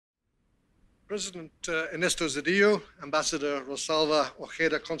President Ernesto Zedillo, Ambassador Rosalva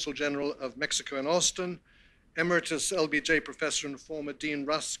Ojeda, Consul General of Mexico in Austin, Emeritus LBJ Professor and former Dean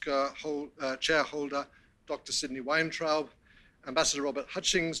Rusk Chairholder, Dr. Sidney Weintraub, Ambassador Robert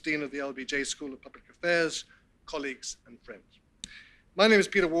Hutchings, Dean of the LBJ School of Public Affairs, colleagues and friends. My name is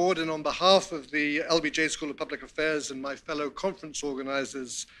Peter Ward, and on behalf of the LBJ School of Public Affairs and my fellow conference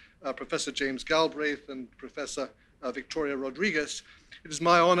organizers, Professor James Galbraith and Professor Victoria Rodriguez, it is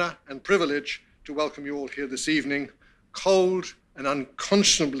my honor and privilege to welcome you all here this evening. Cold and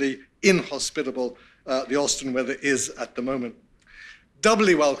unconscionably inhospitable the Austin weather is at the moment.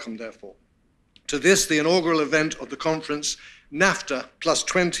 Doubly welcome, therefore, to this, the inaugural event of the conference,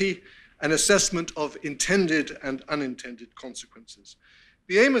 NAFTA+20, an assessment of intended and unintended consequences.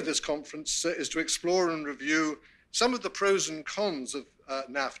 The aim of this conference is to explore and review some of the pros and cons of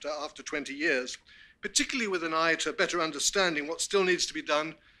NAFTA after 20 years, particularly with an eye to better understanding what still needs to be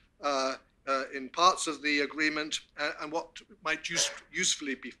done in parts of the agreement and what might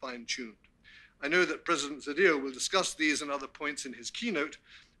usefully be fine-tuned. I know that President Zedillo will discuss these and other points in his keynote,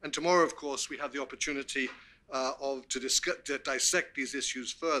 and tomorrow, of course, we have the opportunity to dissect these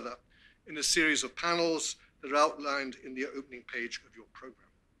issues further in a series of panels that are outlined in the opening page of your program.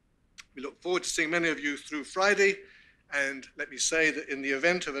 We look forward to seeing many of you through Friday, and let me say that in the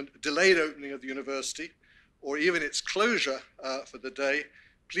event of a delayed opening of the university, or even its closure for the day,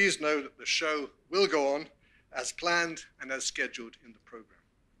 please know that the show will go on as planned and as scheduled in the program.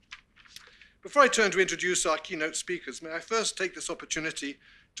 Before I turn to introduce our keynote speakers, may I first take this opportunity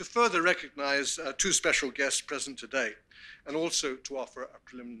to further recognize two special guests present today, and also to offer a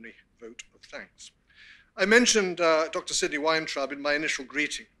preliminary vote of thanks. I mentioned Dr. Sidney Weintraub in my initial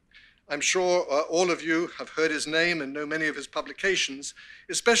greeting. I'm sure all of you have heard his name and know many of his publications,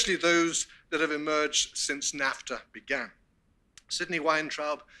 especially those that have emerged since NAFTA began. Sidney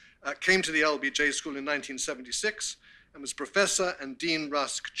Weintraub came to the LBJ School in 1976 and was Professor and Dean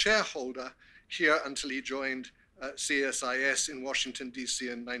Rusk Chairholder here until he joined CSIS in Washington, D.C.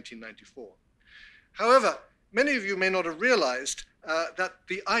 in 1994. However, many of you may not have realized that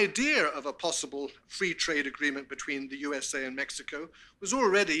the idea of a possible free trade agreement between the USA and Mexico was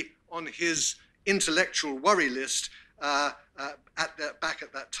already on his intellectual worry list back at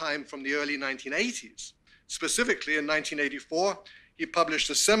that time from the early 1980s. Specifically, in 1984, he published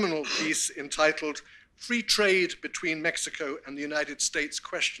a seminal piece entitled "Free Trade Between Mexico and the United States?"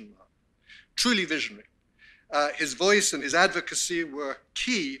 Truly visionary. His voice and his advocacy were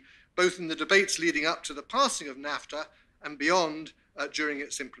key both in the debates leading up to the passing of NAFTA and beyond during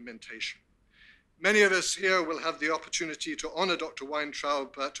its implementation. Many of us here will have the opportunity to honor Dr.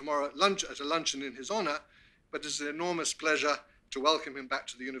 Weintraub tomorrow at a luncheon in his honor, but it's an enormous pleasure to welcome him back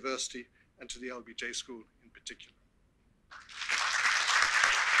to the university and to the LBJ School in particular.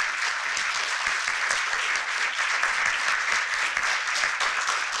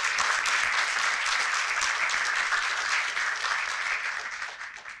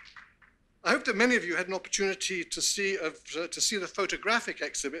 I hope that many of you had an opportunity to see the photographic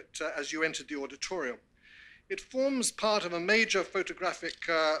exhibit as you entered the auditorium. It forms part of a major photographic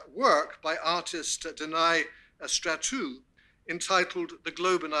work by artist Danai Stratou entitled "The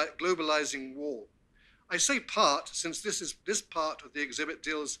Globalizing Wall." I say part since this part of the exhibit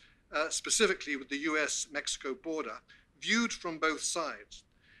deals specifically with the US-Mexico border, viewed from both sides,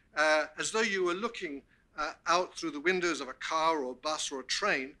 as though you were looking out through the windows of a car or bus or a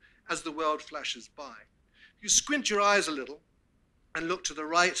train as the world flashes by. You squint your eyes a little and look to the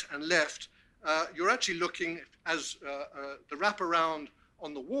right and left. You're actually looking as the wraparound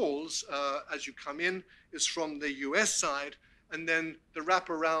on the walls as you come in is from the US side, and then the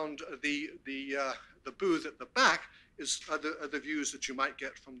wraparound the booth at the back are the views that you might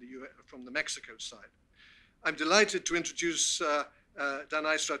get from the Mexico side. I'm delighted to introduce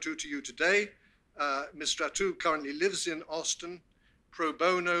Danai Stratou to you today. Ms. Stratou currently lives in Austin. Pro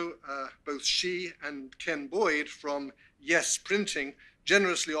bono, both she and Ken Boyd from Yes Printing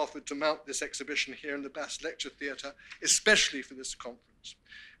generously offered to mount this exhibition here in the Bass Lecture Theatre, especially for this conference.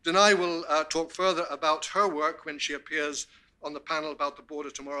 Danai will talk further about her work when she appears on the panel about the border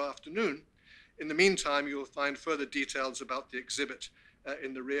tomorrow afternoon. In the meantime, you will find further details about the exhibit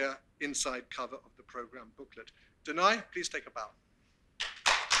in the rear inside cover of the program booklet. Danai, please take a bow.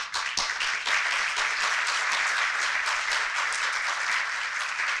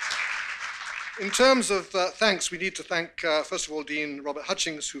 In terms of thanks, we need to thank, first of all, Dean Robert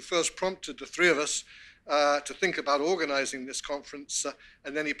Hutchings, who first prompted the three of us to think about organizing this conference,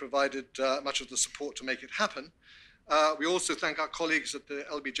 and then he provided much of the support to make it happen. We also thank our colleagues at the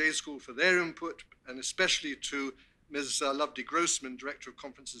LBJ School for their input, and especially to Ms. Lovedie Grossman, Director of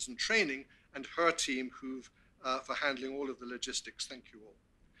Conferences and Training, and her team for handling all of the logistics. Thank you all.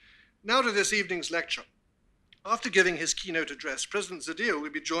 Now to this evening's lecture. After giving his keynote address, President Zedillo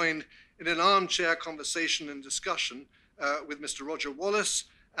will be joined in an armchair conversation and discussion with Mr. Roger Wallace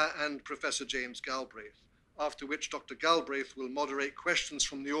and Professor James Galbraith, after which Dr. Galbraith will moderate questions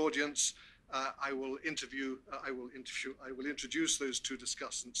from the audience. I will introduce those two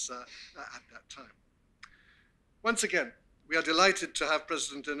discussants at that time. Once again, we are delighted to have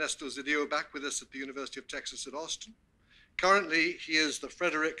President Ernesto Zedillo back with us at the University of Texas at Austin. Currently, he is the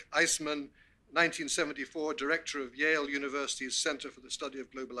Frederick Eisman 1974 Director of Yale University's Center for the Study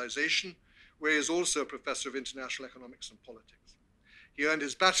of Globalization, where he is also a Professor of International Economics and Politics. He earned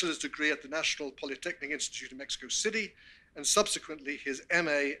his bachelor's degree at the National Polytechnic Institute in Mexico City, and subsequently his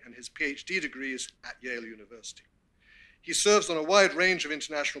MA and his PhD degrees at Yale University. He serves on a wide range of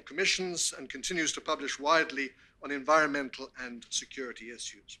international commissions and continues to publish widely on environmental and security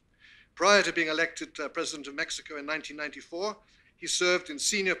issues. Prior to being elected President of Mexico in 1994, he served in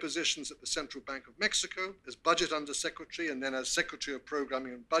senior positions at the Central Bank of Mexico as Budget Undersecretary and then as Secretary of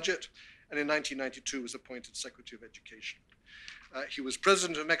Programming and Budget, and in 1992 was appointed Secretary of Education. He was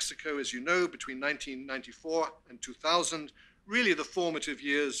President of Mexico, as you know, between 1994 and 2000, really the formative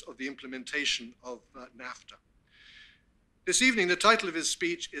years of the implementation of NAFTA. This evening, the title of his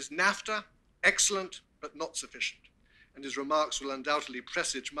speech is NAFTA, Excellent but Not Sufficient, and his remarks will undoubtedly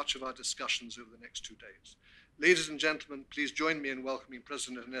presage much of our discussions over the next 2 days. Ladies and gentlemen, please join me in welcoming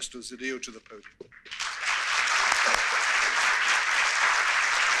President Ernesto Zedillo to the podium.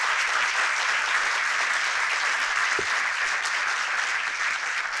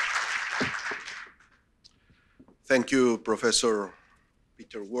 Thank you, Professor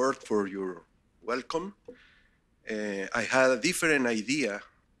Peter Ward, for your welcome. I had a different idea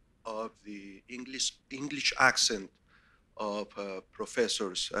of the English accent of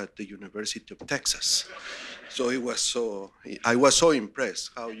professors at the University of Texas. So I was so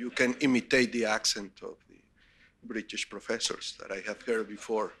impressed how you can imitate the accent of the British professors that I have heard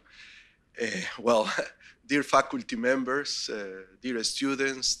before. Well, dear faculty members, dear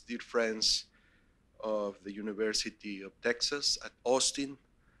students, dear friends of the University of Texas at Austin,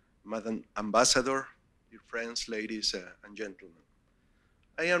 Madam Ambassador, dear friends, ladies and gentlemen.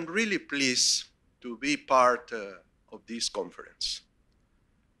 I am really pleased to be part of this conference.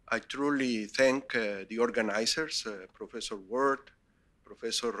 I truly thank the organizers, Professor Ward,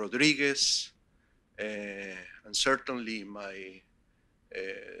 Professor Rodriguez, and certainly my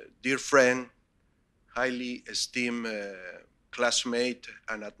dear friend, highly esteemed classmate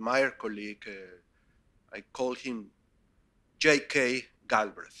and admired colleague. I call him J.K.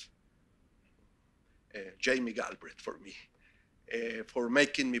 Galbraith, Jamie Galbraith for me, for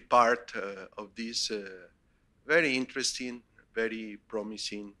making me part of this very interesting, very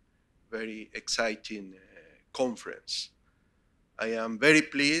promising, very exciting conference. I am very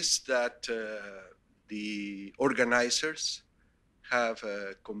pleased that the organizers have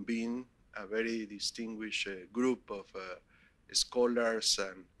convened a very distinguished group of scholars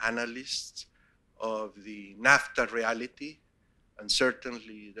and analysts of the NAFTA reality, and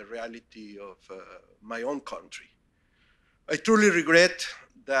certainly the reality of my own country. I truly regret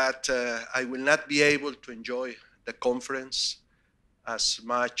that I will not be able to enjoy the conference as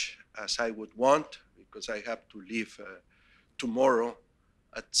much as I would want, because I have to leave tomorrow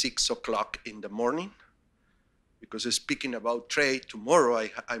at 6 o'clock in the morning. Because speaking about trade, tomorrow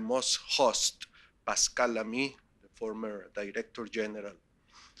I must host Pascal Lamy, the former Director General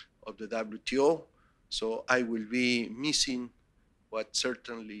of the WTO. So I will be missing what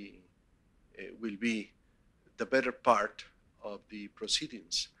certainly will be the better part of the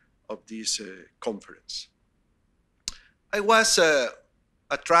proceedings of this conference. I was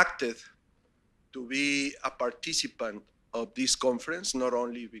attracted to be a participant of this conference, not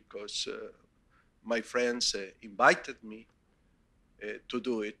only because my friends invited me to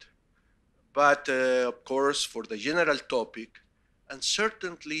do it, but of course for the general topic, and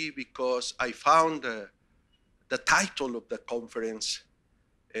certainly because I found the title of the conference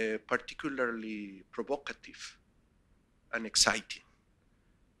particularly provocative and exciting.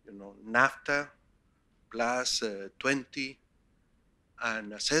 You know, NAFTA plus 20,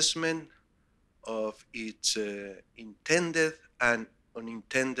 an assessment of its intended and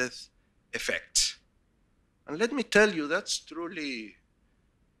unintended effects. And let me tell you, that's truly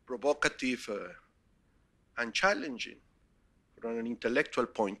provocative and challenging from an intellectual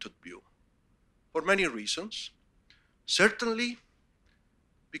point of view, for many reasons. Certainly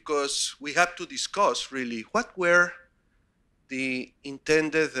because we have to discuss really what were the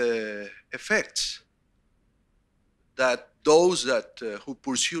intended effects. that those that who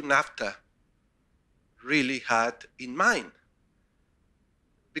pursue NAFTA really had in mind.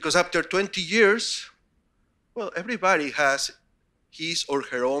 Because after 20 years, well, everybody has his or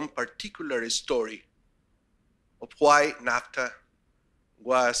her own particular story of why NAFTA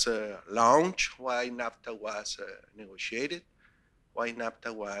was launched, why NAFTA was negotiated, why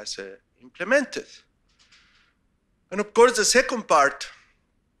NAFTA was implemented. And of course, the second part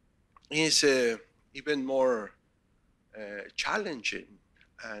is even more challenging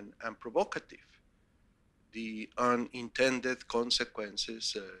and provocative, the unintended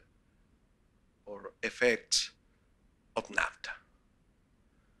consequences or effects of NAFTA.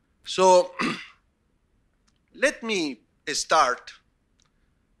 So let me start,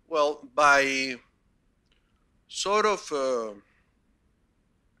 well, by sort of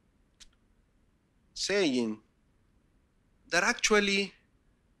saying that actually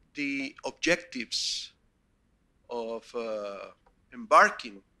the objectives of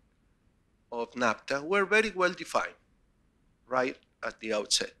embarking of NAFTA were very well defined right at the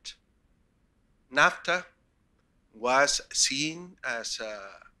outset. NAFTA was seen as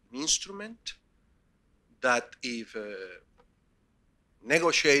an instrument that, if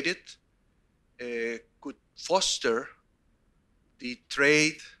negotiated, could foster the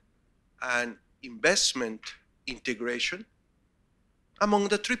trade and investment integration among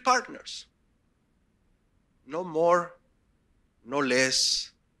the three partners. No more, no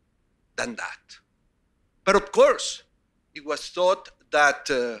less than that. But of course, it was thought that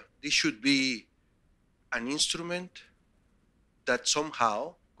this should be an instrument that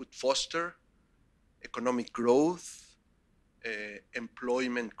somehow could foster economic growth,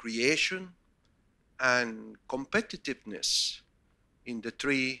 employment creation, and competitiveness in the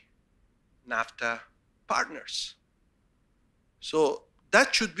three NAFTA partners. So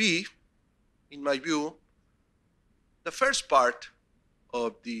that should be, in my view, the first part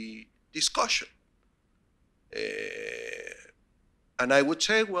of the discussion. And I would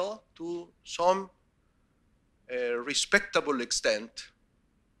say, well, to some respectable extent,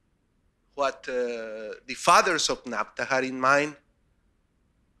 what the fathers of NAFTA had in mind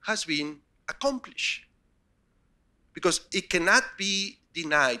has been accomplished. Because it cannot be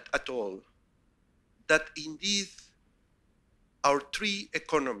denied at all that indeed our three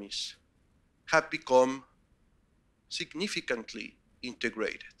economies have become significantly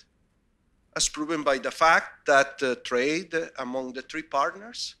integrated, as proven by the fact that trade among the three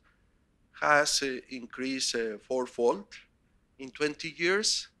partners has increased fourfold in 20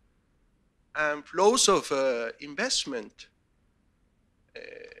 years, and flows of investment,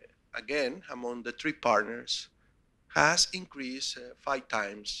 again, among the three partners, has increased 5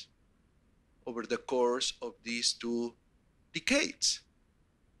 times over the course of these 2 decades.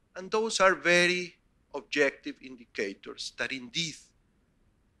 And those are very objective indicators that indeed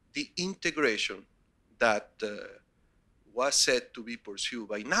the integration that was said to be pursued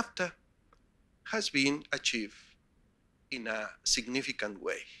by NAFTA has been achieved in a significant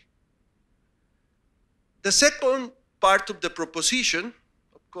way. The second part of the proposition,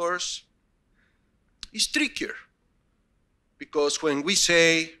 of course, is trickier, because when we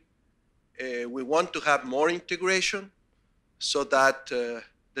say we want to have more integration so that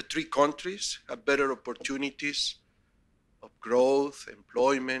the three countries have better opportunities of growth,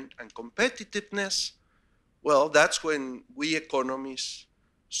 employment, and competitiveness, well, that's when we economies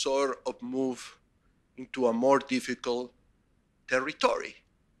sort of move into a more difficult territory.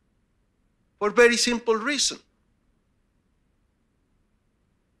 For a very simple reason.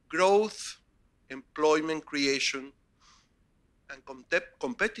 Growth, employment creation, and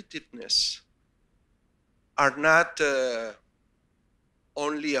competitiveness are not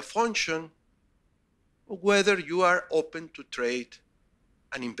only a function of whether you are open to trade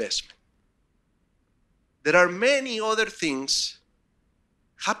and investment. There are many other things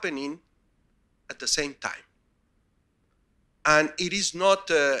happening at the same time. And it is not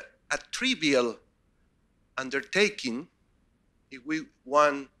a trivial undertaking if we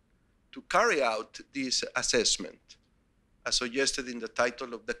want to carry out this assessment, as suggested in the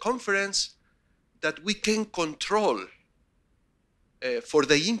title of the conference, that we can control for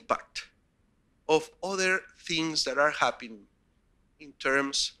the impact of other things that are happening in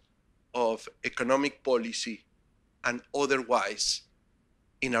terms of economic policy and otherwise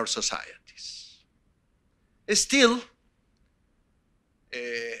in our societies. Still,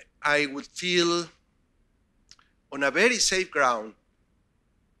 I would feel on a very safe ground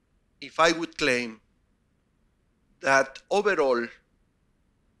if I would claim that overall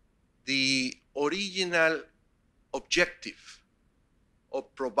the original objective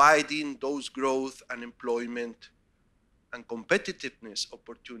of providing those growth and employment and competitiveness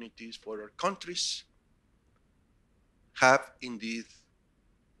opportunities for our countries have indeed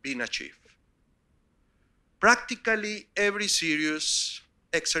been achieved. Practically every serious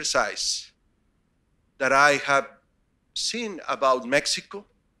exercise that I have seen about Mexico,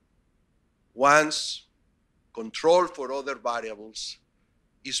 once control for other variables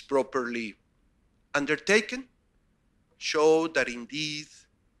is properly undertaken, show that indeed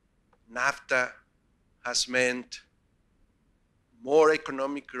NAFTA has meant more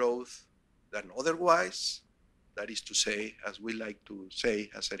economic growth than otherwise. That is to say, as we like to say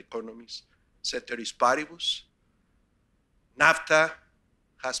as economists, ceteris paribus. NAFTA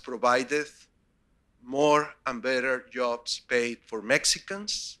has provided more and better jobs paid for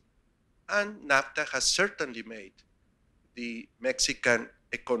Mexicans, and NAFTA has certainly made the Mexican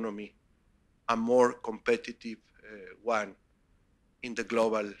economy a more competitive one in the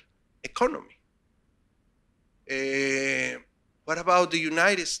global economy. What about the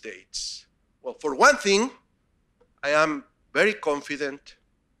United States? Well, for one thing, I am very confident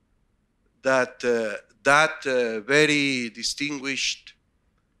that that very distinguished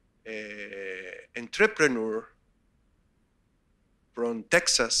entrepreneur from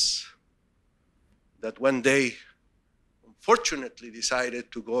Texas that one day unfortunately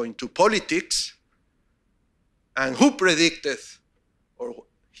decided to go into politics, and who predicted, or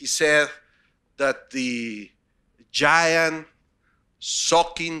he said, that the giant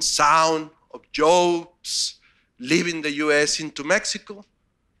sucking sound of jobs leaving the US into Mexico?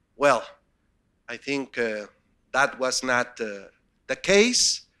 Well, I think that was not the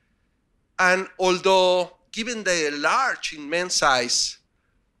case. And although, given the large, immense size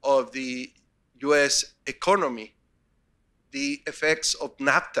of the US economy, the effects of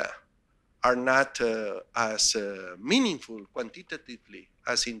NAFTA are not as meaningful quantitatively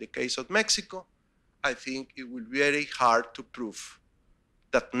as in the case of Mexico, I think it will be very hard to prove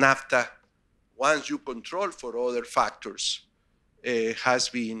that NAFTA, once you control for other factors, has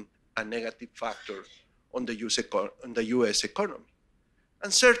been a negative factor on the US economy.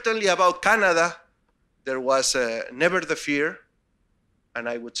 And certainly about Canada, there was never the fear, and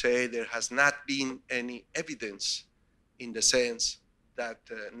I would say there has not been any evidence in the sense that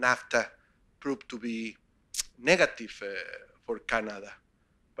NAFTA proved to be negative for Canada,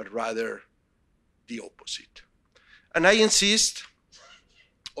 but rather the opposite. And I insist,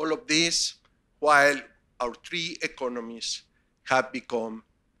 all of this while our three economies have become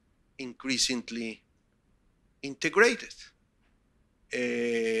increasingly integrated.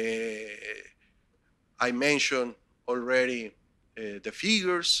 I mentioned already the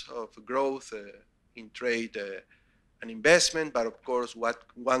figures of growth in trade and investment, but of course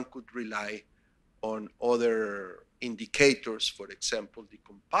one could rely on other indicators, for example, the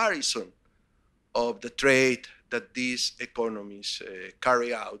comparison of the trade that these economies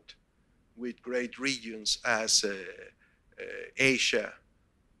carry out with great regions as Asia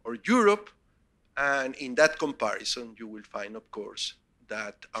or Europe. And in that comparison, you will find, of course,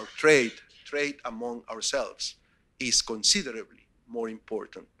 that our trade among ourselves is considerably more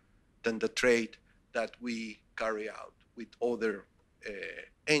important than the trade that we carry out with other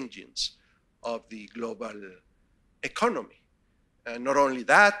engines of the global economy. And not only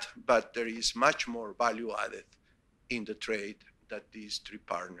that, but there is much more value added in the trade that these three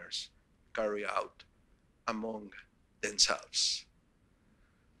partners carry out among themselves.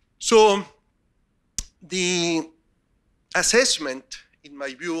 So the assessment, in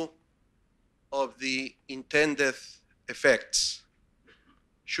my view, of the intended effects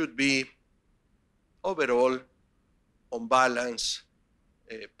should be overall, on balance,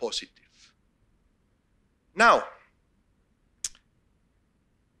 positive. Now,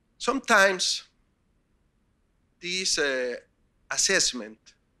 sometimes this assessment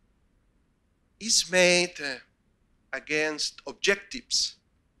is made against objectives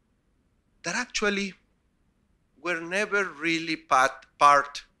that actually were never really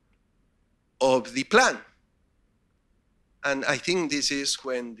part of the plan. And I think this is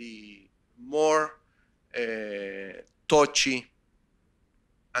when the more touchy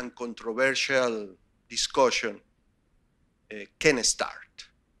and controversial discussion can start.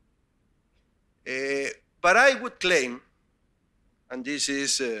 But I would claim, and this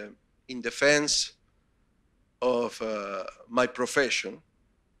is in defense of my profession,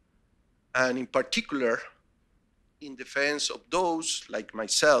 and in particular in defense of those like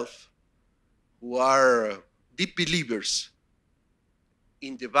myself who are deep believers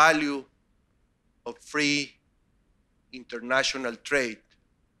in the value of free international trade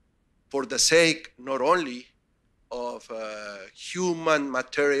for the sake not only of human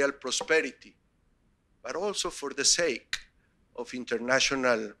material prosperity, but also for the sake of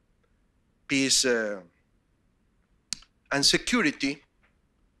international peace and security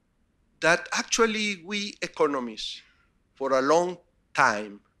that actually we economists for a long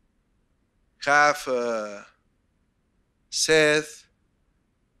time have said,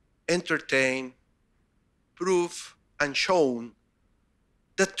 entertained, proved, and shown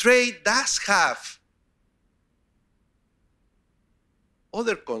that trade does have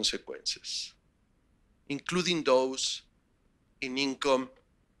other consequences, including those in income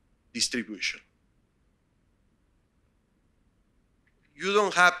distribution. You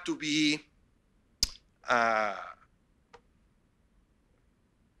don't have to be a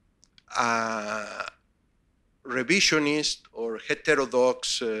revisionist or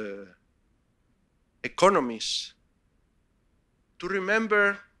heterodox economist to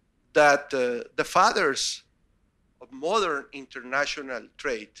remember that the fathers of modern international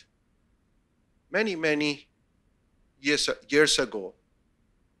trade many years ago,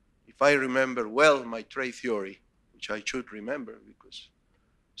 if I remember well my trade theory, which I should remember because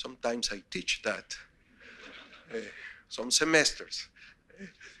sometimes I teach that some semesters.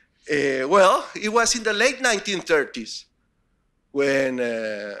 Well, it was in the late 1930s when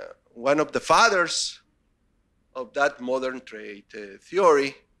one of the fathers of that modern trade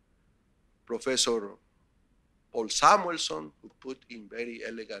theory, Professor Paul Samuelson, who put in very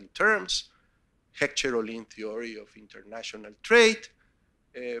elegant terms Heck-Cherolin theory of international trade,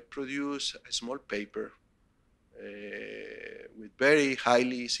 produced a small paper with very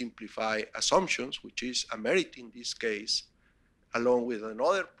highly simplified assumptions, which is a merit in this case, along with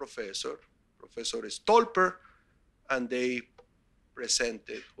another professor, Professor Stolper, and they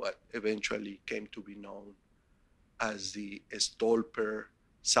presented what eventually came to be known as the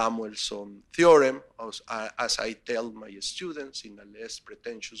Stolper-Samuelson theorem, as I tell my students in a less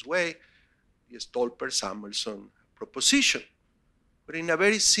pretentious way, the Stolper-Samuelson proposition. But in a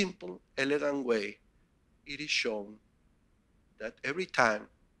very simple, elegant way, it is shown that every time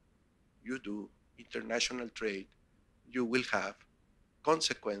you do international trade, you will have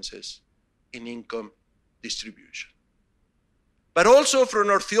consequences in income distribution. But also from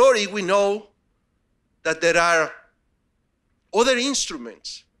our theory, we know that there are other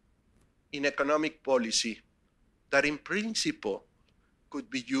instruments in economic policy that in principle could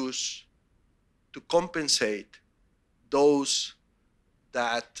be used to compensate those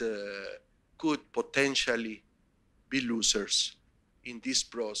that could potentially be losers in this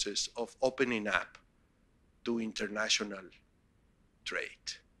process of opening up to international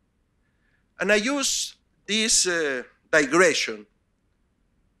trade. And I use this digression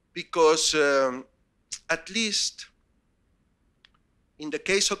because at least in the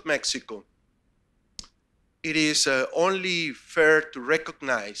case of Mexico, it is only fair to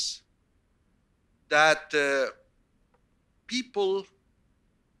recognize that people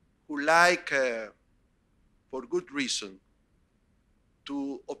who like, for good reason,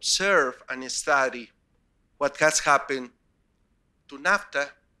 to observe and study what has happened to NAFTA,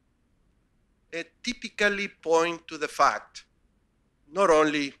 typically point to the fact not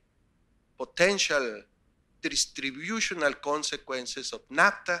only potential distributional consequences of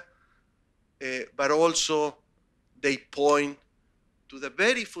NAFTA, but also they point to the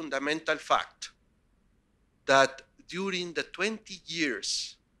very fundamental fact that during the 20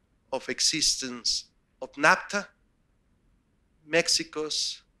 years of existence of NAFTA,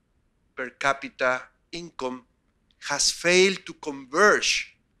 Mexico's per capita income has failed to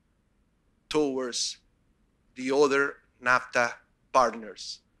converge towards the other NAFTA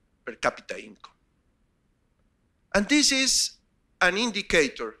partners' per capita income. And this is an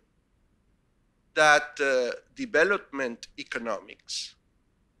indicator that development economists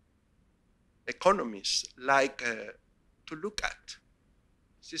like to look at.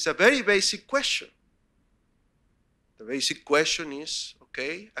 This is a very basic question. The basic question is,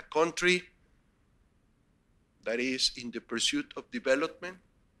 okay, a country that is in the pursuit of development,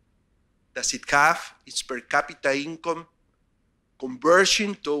 does it have its per capita income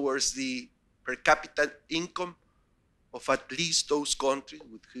converging towards the per capita income of at least those countries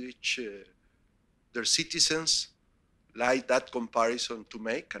with which their citizens like that comparison to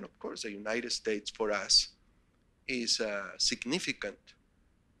make? And of course, the United States for us is a significant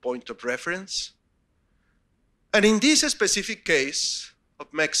point of reference. And in this specific case of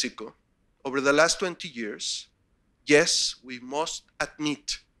Mexico, over the last 20 years, yes, we must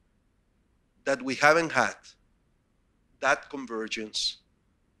admit that we haven't had that convergence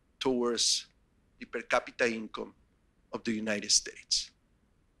towards the per capita income of the United States.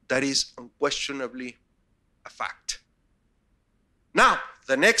 That is unquestionably a fact. Now,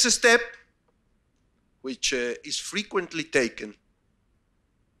 the next step which is frequently taken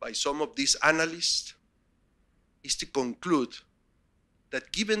by some of these analysts, is to conclude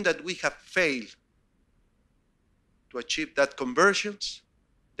that given that we have failed to achieve that convergence,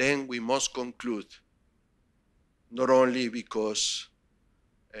 then we must conclude not only because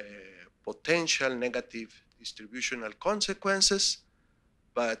potential negative distributional consequences,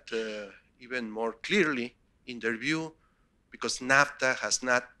 but even more clearly, in their view, because NAFTA has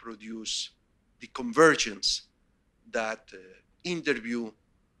not produced the convergence that, in their view,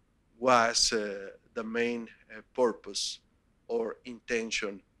 was the main purpose or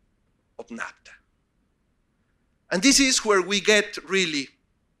intention of NAFTA. And this is where we get really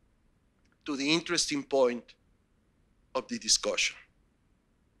to the interesting point of the discussion.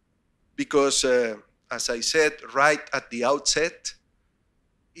 Because, as I said right at the outset,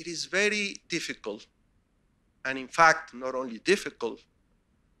 it is very difficult, and in fact, not only difficult,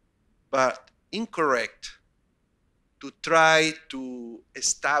 but incorrect to try to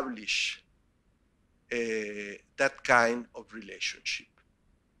establish that kind of relationship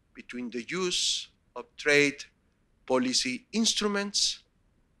between the use of trade policy instruments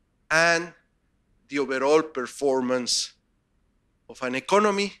and the overall performance of an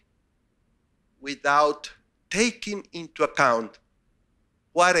economy without taking into account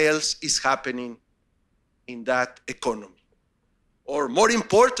what else is happening in that economy. Or more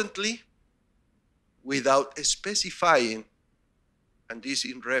importantly, without specifying, and this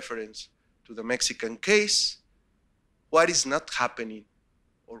in reference to the Mexican case, what is not happening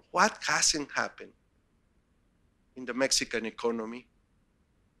or what hasn't happened in the Mexican economy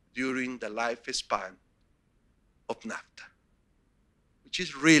during the lifespan of NAFTA, which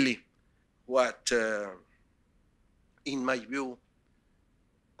is really what, in my view,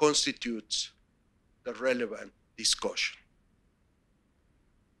 constitutes the relevant discussion.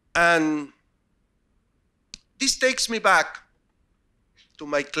 And this takes me back to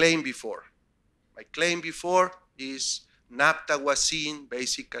my claim before. My claim before is NAFTA was seen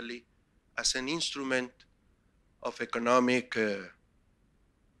basically as an instrument of economic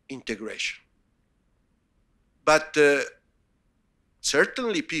integration. But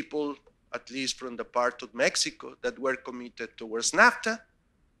certainly people, at least from the part of Mexico that were committed towards NAFTA,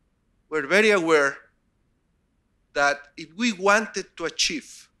 were very aware that if we wanted to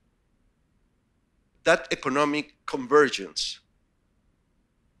achieve that economic convergence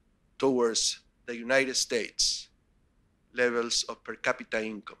towards the United States levels of per capita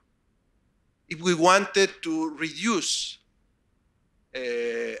income, if we wanted to reduce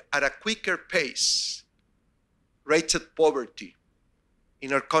at a quicker pace rates of poverty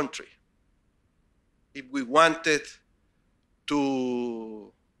in our country, if we wanted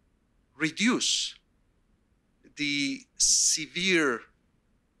to reduce the severe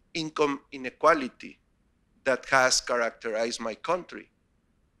income inequality that has characterized my country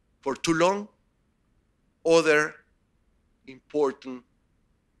for too long, other important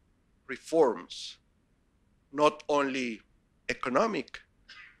reforms, not only economic,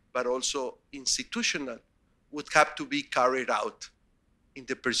 but also institutional, would have to be carried out in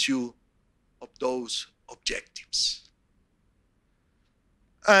the pursuit of those objectives.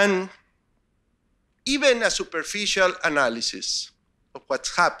 And even a superficial analysis of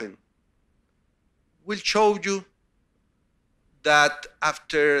what's happened will show you that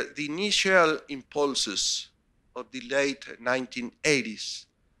after the initial impulses of the late 1980s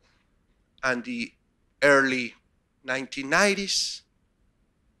and the early 1990s,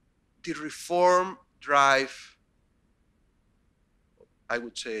 the reform drive, I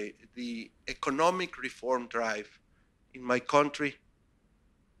would say the economic reform drive in my country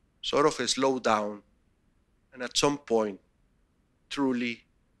sort of slowed down and at some point truly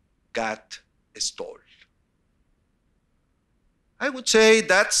got stalled. I would say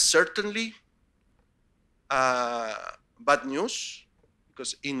that's certainly bad news,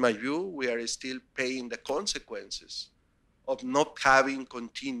 because in my view, we are still paying the consequences of not having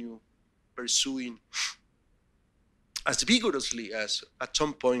continued pursuing as vigorously as at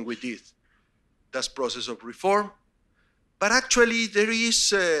some point we did this process of reform. But actually there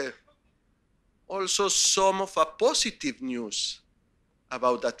is also some of a positive news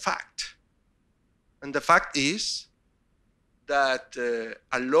about that fact. And the fact is that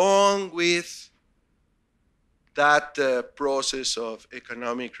along with that process of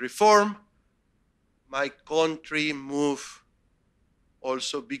economic reform, my country moved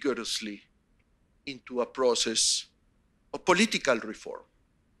also vigorously into a process of political reform.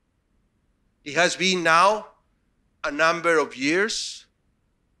 It has been now a number of years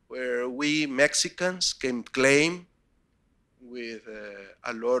where we Mexicans can claim with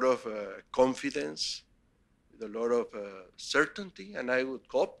a lot of confidence with a lot of certainty, and I would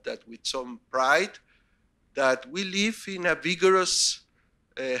hope that with some pride, that we live in a vigorous,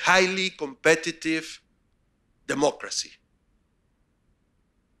 highly competitive democracy.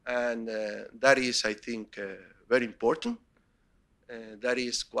 And that is, I think, very important. That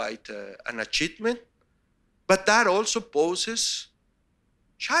is quite an achievement. But that also poses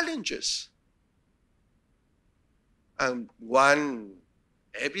challenges. And one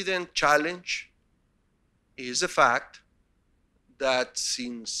evident challenge is the fact that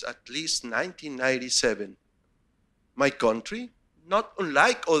since at least 1997, my country, not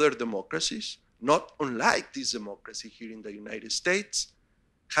unlike other democracies, not unlike this democracy here in the United States,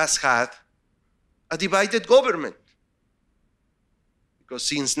 has had a divided government. Because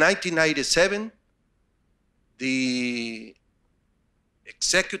since 1997, the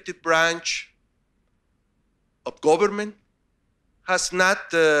executive branch of government has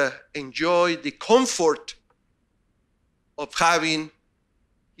not enjoyed the comfort of having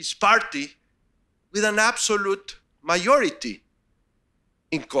his party with an absolute majority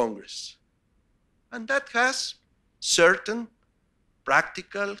in Congress. And that has certain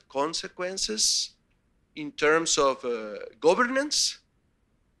practical consequences in terms of governance,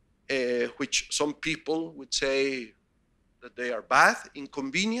 which some people would say that they are bad,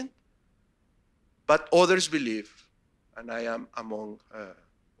 inconvenient, but others believe, and I am among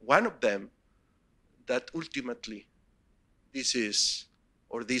one of them, that ultimately this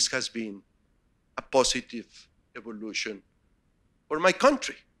has been a positive evolution for my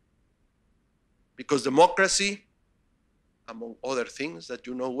country. Because democracy, among other things that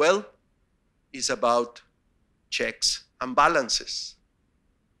you know well, is about checks and balances.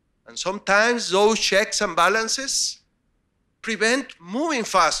 And sometimes those checks and balances prevent moving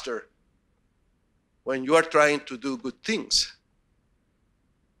faster when you are trying to do good things.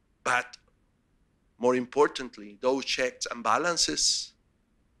 But more importantly, those checks and balances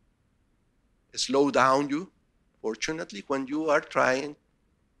slow down you, fortunately, when you are trying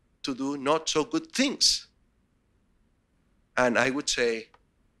to do not so good things. And I would say,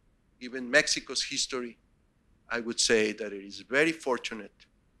 given Mexico's history, I would say that it is very fortunate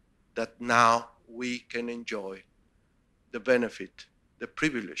that now we can enjoy the benefit, the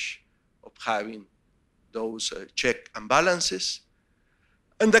privilege of having those check and balances.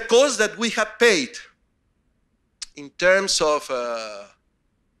 And the cost that we have paid in terms of the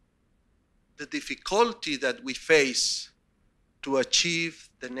difficulty that we face to achieve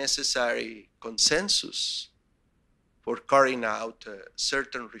the necessary consensus for carrying out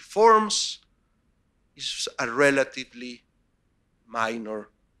certain reforms is a relatively minor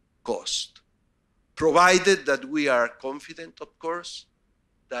cost, provided that we are confident, of course,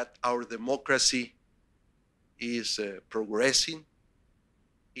 that our democracy is progressing,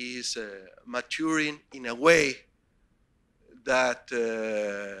 is maturing in a way that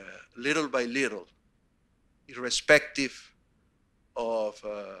little by little, irrespective of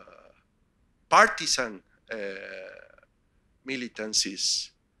partisan militancies,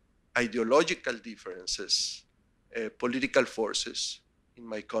 ideological differences, political forces in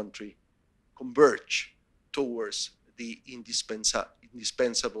my country converge towards the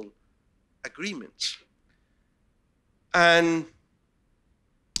indispensable agreements. And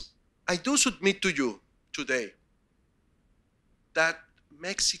I do submit to you today that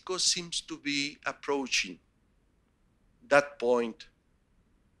Mexico seems to be approaching that point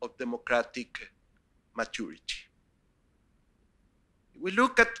of democratic maturity. We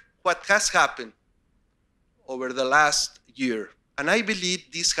look at what has happened over the last year, and I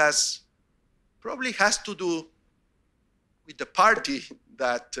believe this probably has to do with the party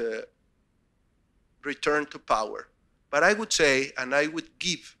that returned to power. But I would say, and I would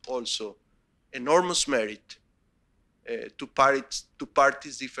give also enormous merit to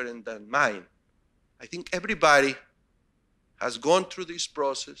parties different than mine. I think everybody has gone through this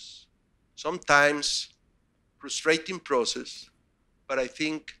process, sometimes frustrating process, but I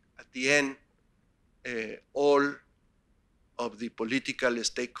think at the end, all of the political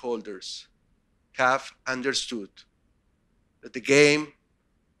stakeholders have understood that the game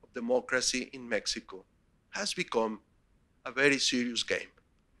of democracy in Mexico has become a very serious game,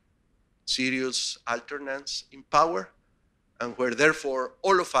 serious alternance in power, and where therefore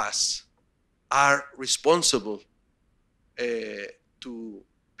all of us are responsible to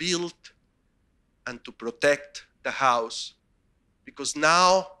build and to protect the house, because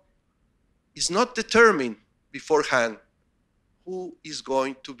now it's not determined beforehand who is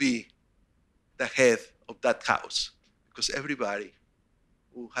going to be the head of that house, because everybody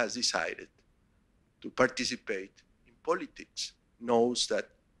who has decided to participate in politics knows that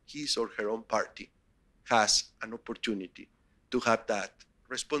his or her own party has an opportunity to have that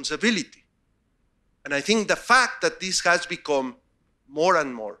responsibility. And I think the fact that this has become more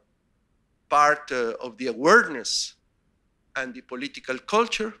and more part of the awareness and the political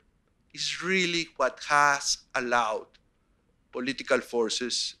culture is really what has allowed political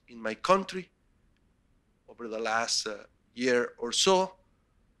forces in my country over the last year or so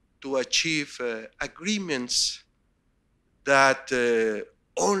to achieve agreements that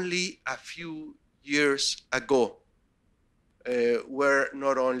only a few years ago were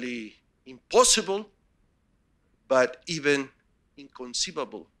not only impossible, but even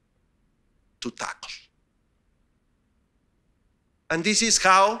inconceivable to tackle. And this is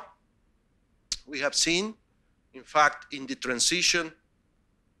how we have seen, in fact, in the transition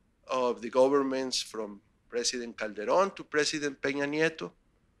of the governments from President Calderón to President Peña Nieto,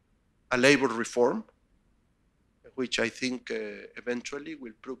 a labor reform, which I think eventually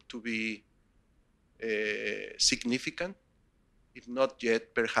will prove to be significant, if not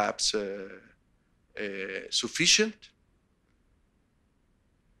yet perhaps sufficient.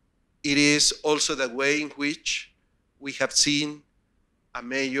 It is also the way in which we have seen a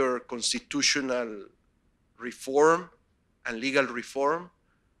major constitutional reform and legal reform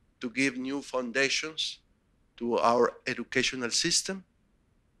to give new foundations to our educational system.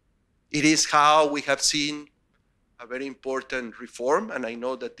 It is how we have seen a very important reform, and I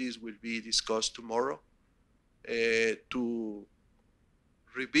know that this will be discussed tomorrow, to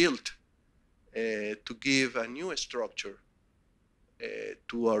rebuild, to give a new structure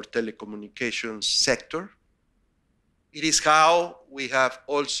to our telecommunications sector. It is how we have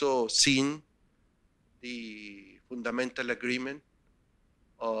also seen the fundamental agreement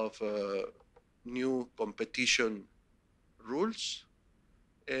of new competition rules.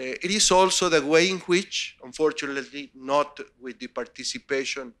 It is also the way in which, unfortunately, not with the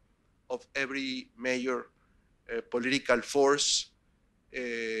participation of every major political force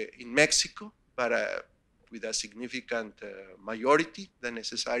in Mexico, but with a significant majority, the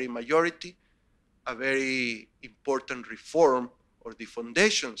necessary majority, a very important reform, or the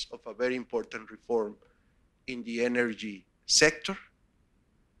foundations of a very important reform in the energy sector.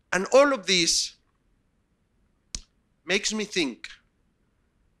 And all of this makes me think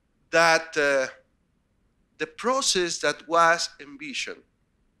that the process that was envisioned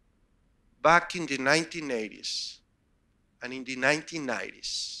back in the 1980s and in the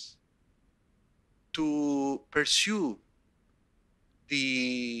 1990s to pursue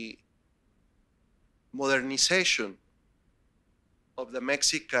the modernization of the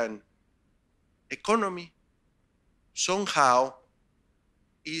Mexican economy somehow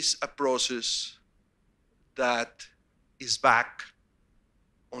is a process that is back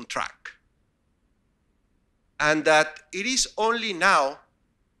on track. And that it is only now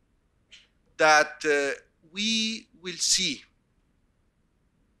that we will see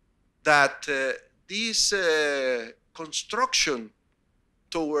that this construction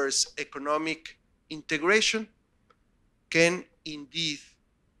towards economic integration can indeed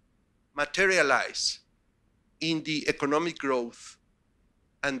materialize in the economic growth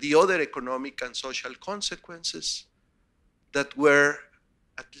and the other economic and social consequences that were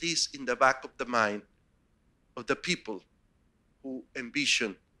at least in the back of the mind of the people who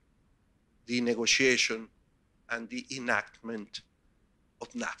envisioned the negotiation and the enactment of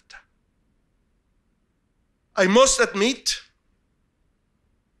NAFTA. I must admit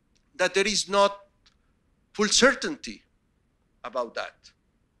that there is not full certainty about that.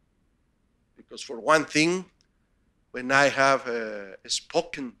 Because for one thing, when I have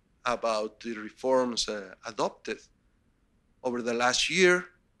spoken about the reforms adopted over the last year,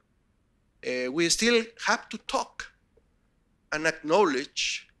 we still have to talk and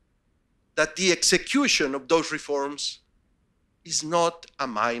acknowledge that the execution of those reforms is not a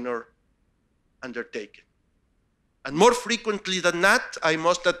minor undertaking. And more frequently than that, I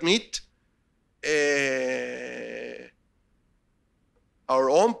must admit, our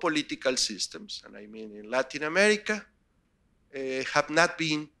own political systems, and I mean in Latin America, have not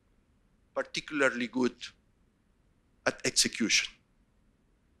been particularly good at execution.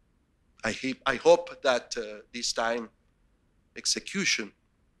 I hope that this time execution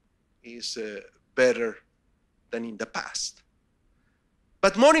is better than in the past.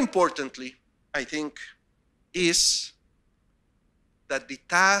 But more importantly, I think, is that the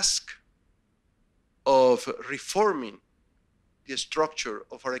task of reforming the structure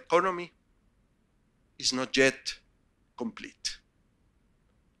of our economy is not yet complete.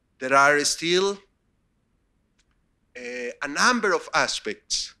 There are still a number of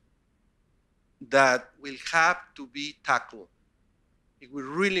aspects that will have to be tackled if we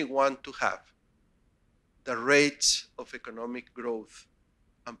really want to have the rates of economic growth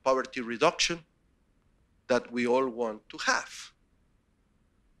and poverty reduction that we all want to have.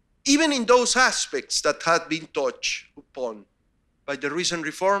 Even in those aspects that had been touched upon by the recent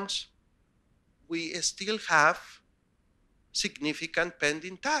reforms, we still have significant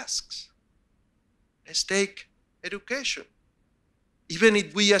pending tasks. Let's take education. Even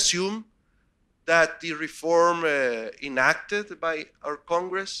if we assume that the reform enacted by our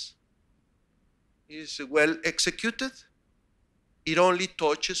Congress is well executed, it only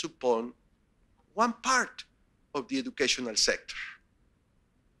touches upon one part of the educational sector.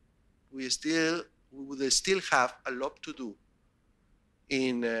 We would still have a lot to do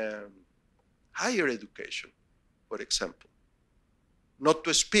in higher education, for example. Not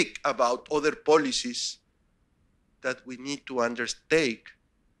to speak about other policies that we need to undertake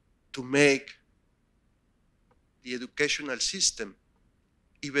to make the educational system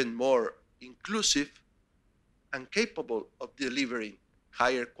even more inclusive and capable of delivering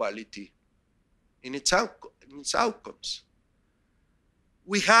higher quality in its outcomes.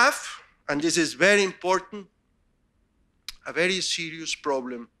 We have, and this is very important, a very serious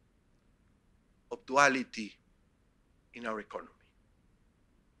problem of duality in our economy.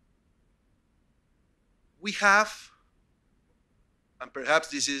 We have, and perhaps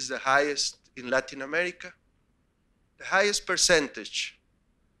this is the highest in Latin America, the highest percentage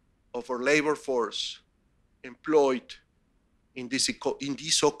of our labor force employed in the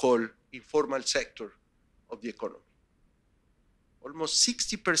so-called informal sector of the economy. Almost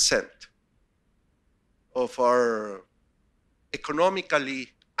 60% of our economically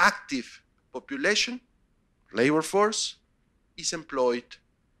active population, labor force, is employed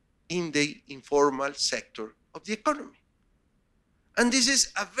in the informal sector of the economy. And this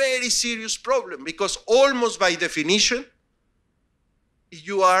is a very serious problem because almost by definition, if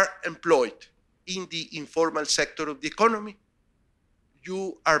you are employed in the informal sector of the economy,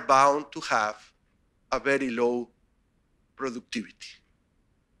 you are bound to have a very low productivity,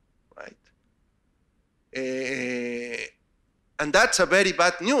 right? And that's a very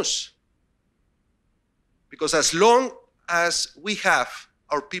bad news because as long as we have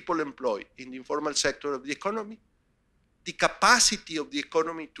our people employed in the informal sector of the economy, the capacity of the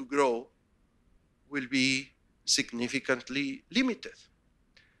economy to grow will be significantly limited.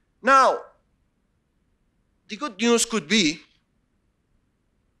 Now, the good news could be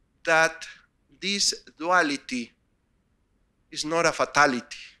that this duality is not a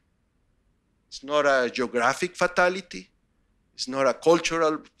fatality. It's not a geographic fatality. It's not a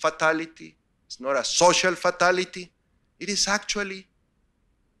cultural fatality. It's not a social fatality. It is actually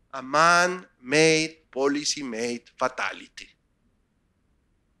a man-made, policy-made fatality.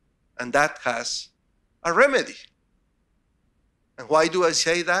 And that has a remedy. And why do I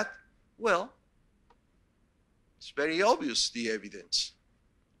say that? Well, it's very obvious, the evidence.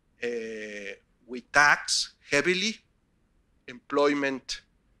 We tax heavily employment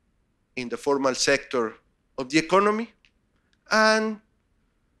in the formal sector of the economy, and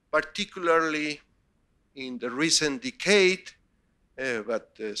particularly in the recent decade,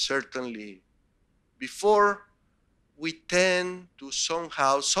 but certainly before, we tend to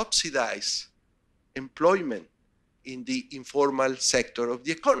somehow subsidize employment in the informal sector of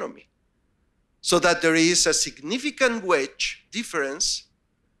the economy, so that there is a significant wage difference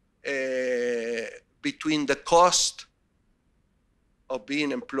between the cost of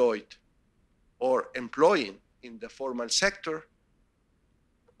being employed or employing in the formal sector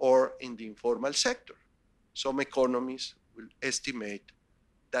or in the informal sector. Some economies will estimate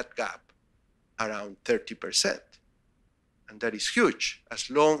that gap around 30%. And that is huge.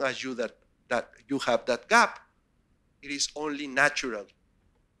 As long as you have that gap, it is only natural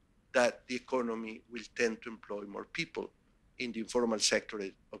that the economy will tend to employ more people in the informal sector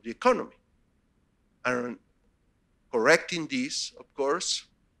of the economy. And correcting this, of course,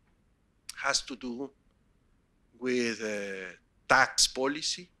 has to do with tax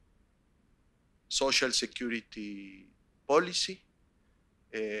policy, social security policy,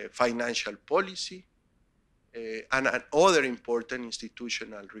 financial policy, and other important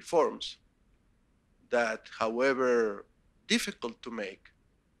institutional reforms that, however difficult to make,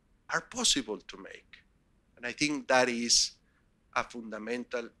 are possible to make. And I think that is a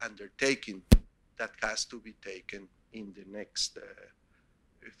fundamental undertaking that has to be taken in the next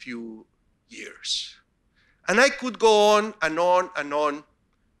few years. And I could go on and on and on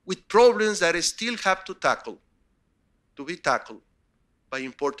with problems that still have to be tackled by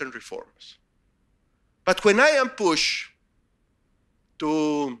important reforms. But when I am pushed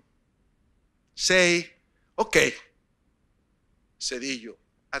to say, okay, Zedillo,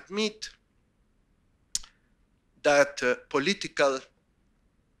 admit that political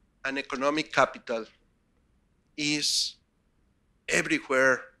and economic capital is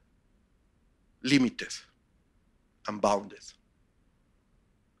everywhere limited and bounded.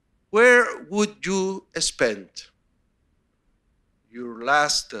 Where would you spend your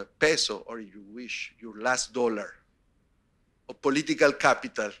last peso, or you wish, your last dollar of political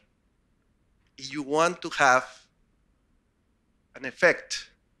capital if you want to have an effect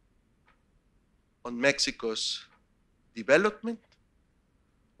on Mexico's development?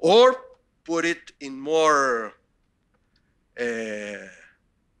 Or put it in more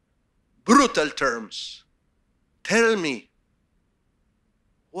brutal terms, tell me,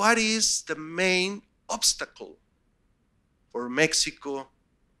 what is the main obstacle for Mexico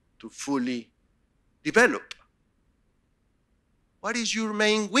to fully develop? What is your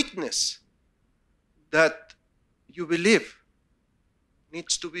main weakness that you believe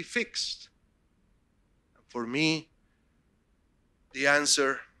needs to be fixed? For me, the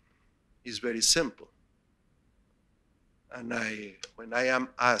answer is very simple. And when I am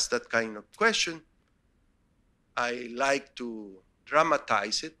asked that kind of question, I like to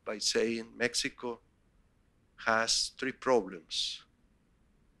dramatize it by saying Mexico has three problems.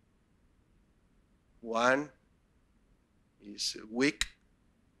 One is weak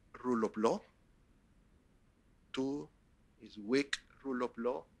rule of law. Two is weak rule of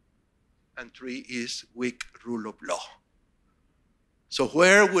law. And three is weak rule of law. So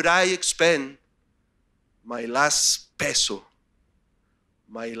where would I expend my last peso,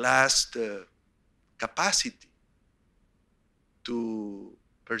 my last capacity to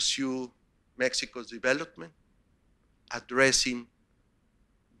pursue Mexico's development? Addressing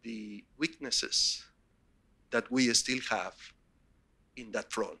the weaknesses that we still have in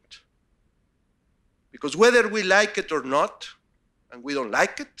that front. Because whether we like it or not, and we don't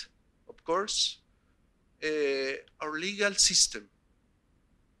like it, of course, our legal system,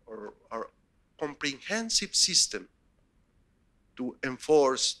 or our comprehensive system to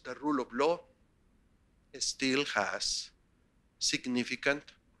enforce the rule of law still has significant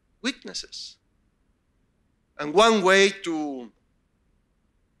weaknesses. And one way to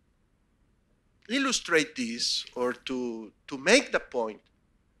illustrate this, or to make the point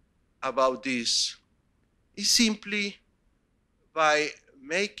about this, is simply by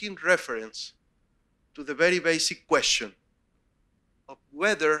making reference to the very basic question of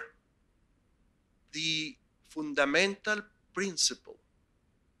whether the fundamental principle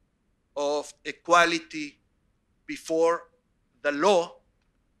of equality before the law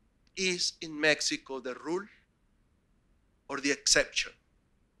is in Mexico the rule or the exception.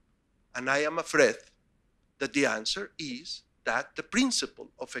 And I am afraid that the answer is that the principle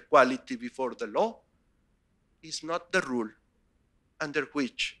of equality before the law is not the rule under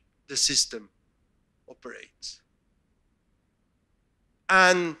which the system operates.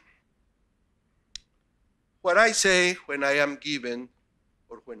 And what I say when I am given,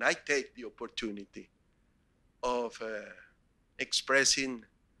 or when I take the opportunity of expressing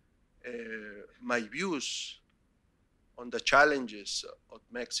my views on the challenges of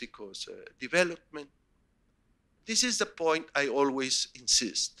Mexico's development, this is the point I always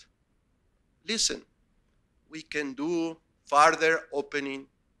insist. Listen, we can do further opening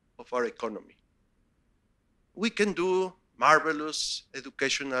of our economy. We can do marvelous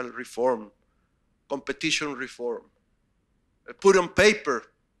educational reform, competition reform, put on paper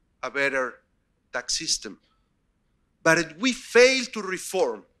a better tax system. But if we fail to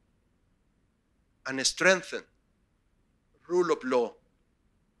reform and strengthen rule of law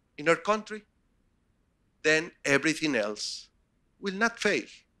in our country, then everything else will not fail,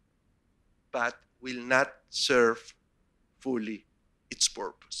 but will not serve fully its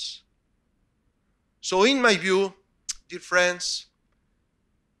purpose. So in my view, dear friends,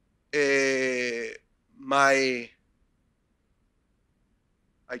 I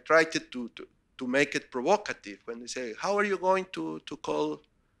tried to make it provocative when they say, how are you going to call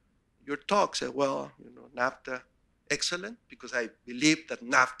your talk? Say, well, NAFTA, excellent, because I believe that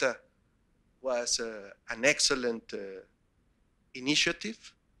NAFTA was an excellent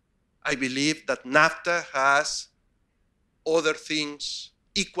initiative. I believe that NAFTA has other things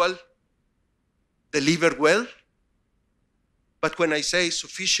equal, delivered well. But when I say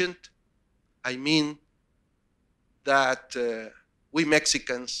sufficient, I mean that we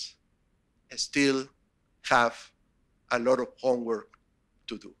Mexicans still have a lot of homework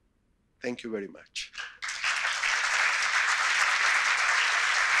to do. Thank you very much.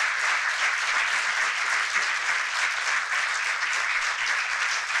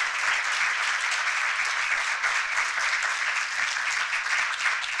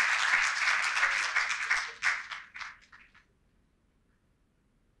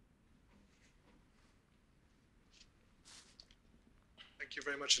 Thank you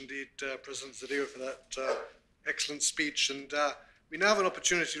very much indeed, President Zedillo, for that excellent speech. And we now have an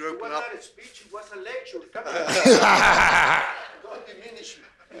opportunity to open up. It was not a speech, it was a lecture. Don't diminish me.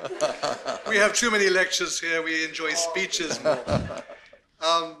 We have too many lectures here. We enjoy speeches more.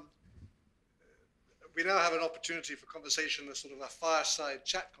 We now have an opportunity for conversation, a sort of a fireside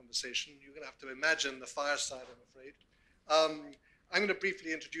chat conversation. You're going to have to imagine the fireside, I'm afraid. I'm going to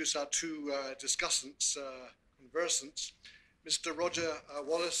briefly introduce our two discussants, conversants. Mr. Roger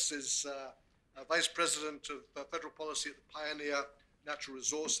Wallace is Vice President of Federal Policy at the Pioneer Natural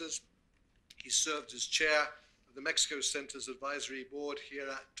Resources. He served as chair of the Mexico Center's advisory board here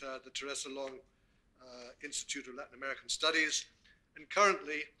at the Teresa Long Institute of Latin American Studies, and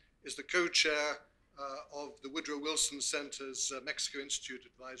currently is the co-chair of the Woodrow Wilson Center's Mexico Institute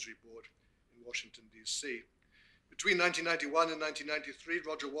Advisory Board in Washington, D.C. Between 1991 and 1993,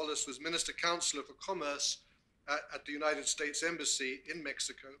 Roger Wallace was Minister Counselor for Commerce at the United States Embassy in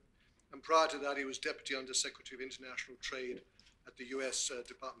Mexico, and prior to that he was Deputy Undersecretary of International Trade at the U.S.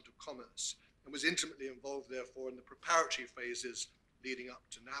 Department of Commerce, and was intimately involved, therefore, in the preparatory phases leading up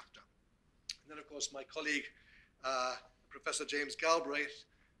to NAFTA. And then, of course, my colleague, Professor James Galbraith,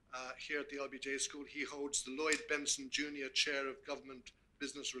 here at the LBJ School, he holds the Lloyd Benson Jr. Chair of Government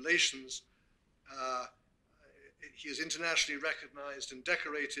Business Relations. He is internationally recognized and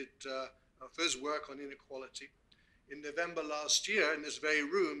decorated for his work on inequality. In November last year, in this very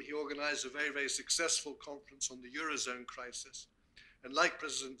room, he organized a very, very successful conference on the Eurozone crisis. And like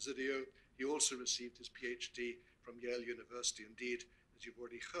President Zedillo, he also received his PhD from Yale University. Indeed, as you've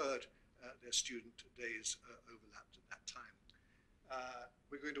already heard, their student days overlapped at that time.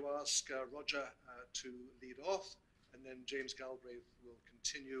 We're going to ask Roger to lead off, and then James Galbraith will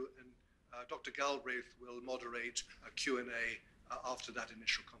continue, and Dr. Galbraith will moderate a Q&A after that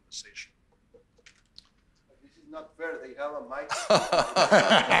initial conversation. This is not fair, they have a mic.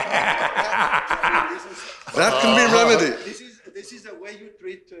 That can be remedied. This is the way you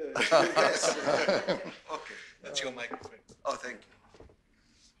treat guests. Okay, that's your microphone. Oh, thank you.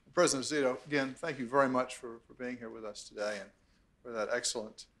 President Zedillo, again, thank you very much for being here with us today and for that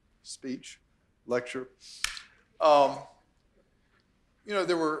excellent speech, lecture. You know,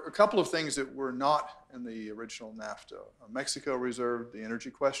 there were a couple of things that were not in the original NAFTA. Mexico reserved the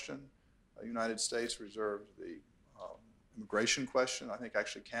energy question. The United States reserved the immigration question. I think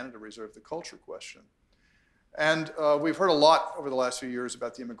actually Canada reserved the culture question. And we've heard a lot over the last few years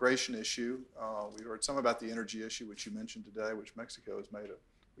about the immigration issue. We heard some about the energy issue, which you mentioned today, which Mexico has made,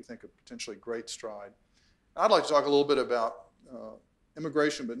 we think, a potentially great stride. I'd like to talk a little bit about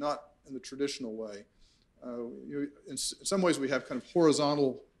immigration, but not in the traditional way. In some ways, we have kind of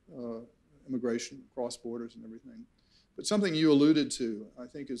horizontal immigration across borders and everything. But something you alluded to, I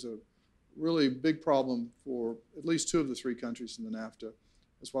think, is a really big problem for at least two of the three countries in the NAFTA.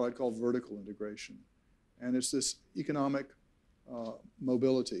 It's what I'd call vertical integration. And it's this economic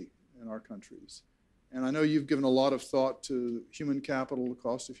mobility in our countries. And I know you've given a lot of thought to human capital, the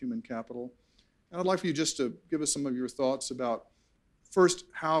cost of human capital. And I'd like for you just to give us some of your thoughts about, first,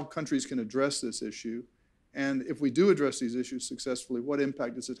 how countries can address this issue. And if we do address these issues successfully, what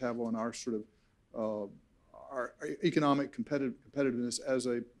impact does it have on our sort of our economic competitiveness as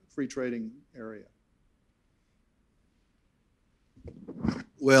a free trading area?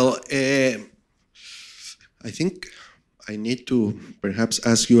 Well, I think I need to perhaps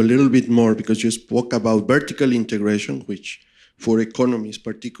ask you a little bit more, because you spoke about vertical integration, which for economies,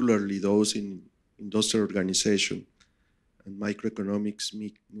 particularly those in industrial organization and microeconomics,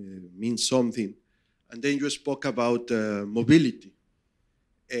 means something. And then you spoke about mobility.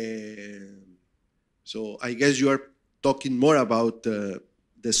 So I guess you are talking more about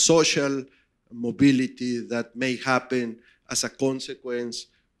the social mobility that may happen as a consequence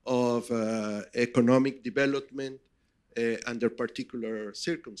of economic development under particular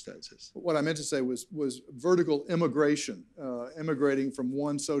circumstances. What I meant to say was vertical immigration, immigrating from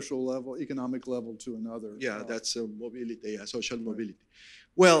one social level, economic level to another. Yeah, that's mobility, social mobility.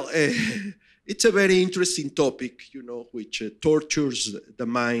 Well, it's a very interesting topic, you know, which tortures the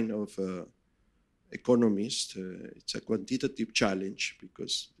mind of economists. It's a quantitative challenge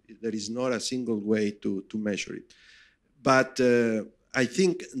because there is not a single way to measure it. But I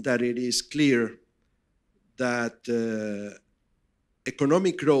think that it is clear that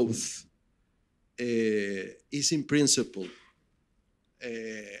economic growth is in principle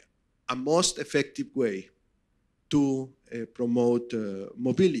a most effective way to promote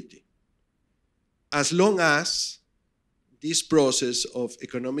mobility, as long as this process of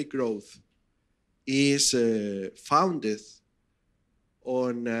economic growth is founded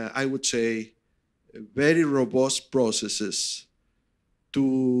on, I would say, very robust processes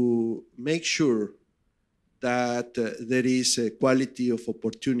to make sure that there is a quality of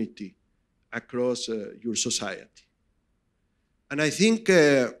opportunity across your society. And I think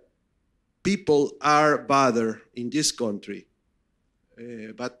people are bothered in this country,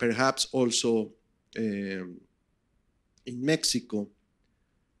 but perhaps also in Mexico,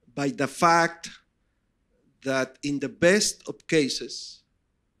 by the fact that in the best of cases,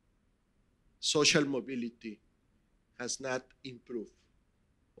 social mobility has not improved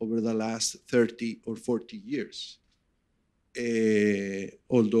over the last 30 or 40 years.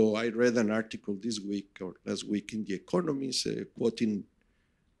 Although I read an article this week or last week in The Economist quoting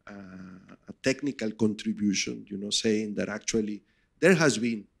a technical contribution, saying that actually there has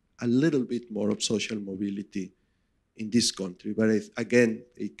been a little bit more of social mobility in this country. But again,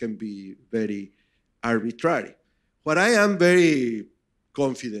 it can be very arbitrary. What I am very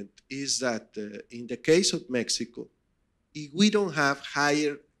confident is that in the case of Mexico, if we don't have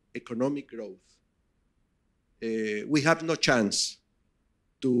higher economic growth, we have no chance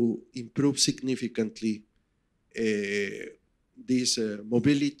to improve significantly this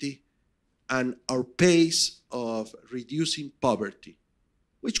mobility and our pace of reducing poverty,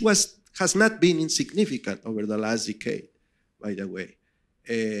 which has not been insignificant over the last decade, by the way,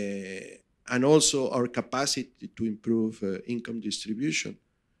 and also our capacity to improve income distribution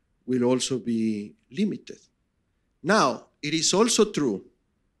will also be limited. Now, it is also true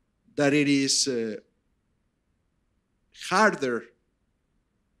that it is harder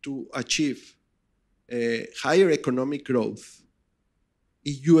to achieve higher economic growth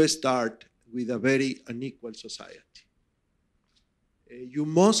if you start with a very unequal society. You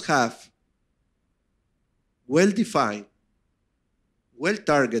must have well-defined,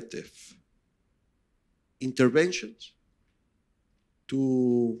 well-targeted interventions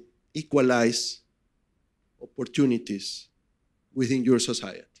to equalize opportunities within your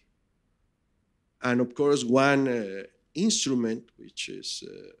society. And of course, one instrument which is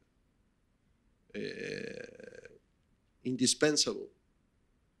indispensable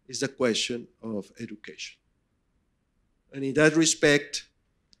is the question of education. And in that respect,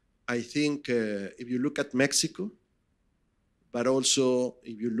 I think if you look at Mexico, but also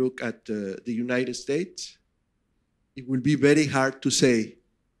if you look at the United States, it will be very hard to say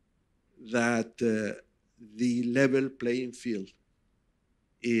that the level playing field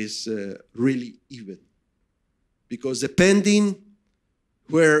is really even. Because depending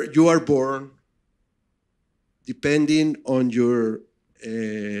where you are born, depending on your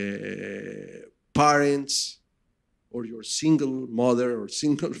parents or your single mother or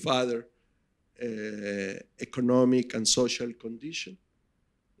single father economic and social condition,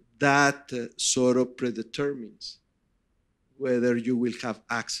 that sort of predetermines whether you will have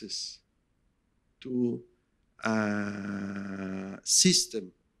access to a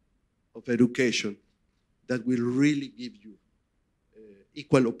system of education that will really give you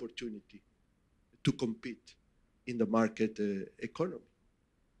equal opportunity to compete in the market economy.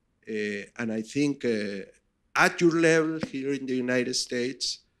 And I think at your level here in the United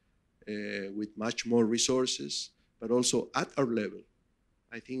States, with much more resources, but also at our level,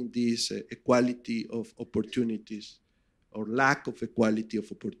 I think this equality of opportunities or lack of equality of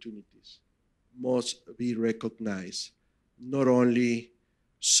opportunities must be recognized, not only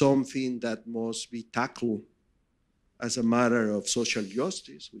something that must be tackled as a matter of social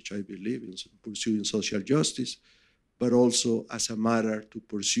justice, which I believe in pursuing social justice, but also as a matter to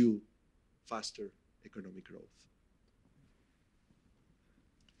pursue faster economic growth.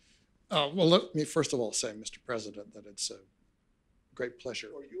 Well, let me first of all say, Mr. President, that it's a great pleasure.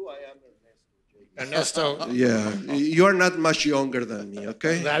 For you, I am Ernesto. Yeah, you are not much younger than me,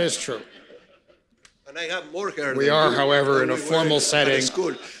 okay? That is true. And I have more hair We than are, you, however, in a we were formal at setting,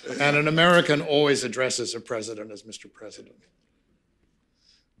 school. and an American always addresses a president as Mr. President.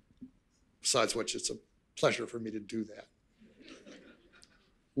 Besides which, it's a pleasure for me to do that.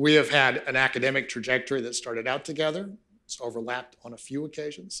 We have had an academic trajectory that started out together. It's overlapped on a few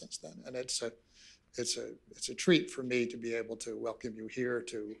occasions since then, and it's a treat for me to be able to welcome you here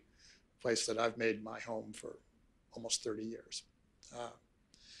to a place that I've made my home for almost 30 years.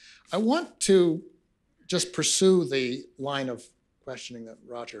 I want to just pursue the line of questioning that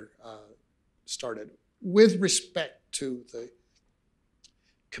Roger started with respect to the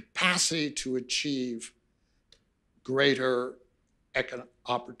capacity to achieve greater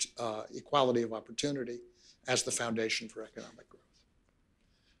equality of opportunity as the foundation for economic growth.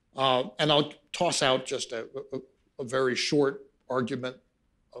 And I'll toss out just a very short argument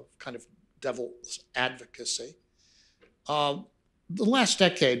of kind of devil's advocacy. The last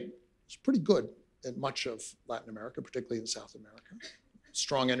decade was pretty good in much of Latin America, particularly in South America.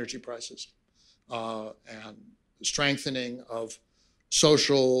 strong energy prices and strengthening of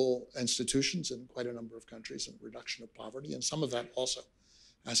social institutions in quite a number of countries and reduction of poverty. And some of that also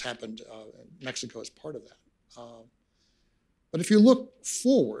has happened. Mexico is part of that. But if you look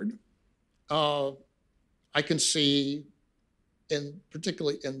forward, I can see,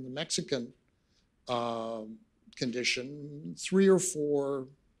 particularly in the Mexican condition, 3 or 4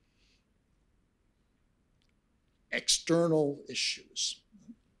 external issues.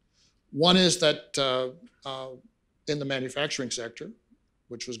 One is that in the manufacturing sector,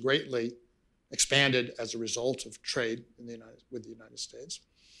 which was greatly expanded as a result of trade with the United States,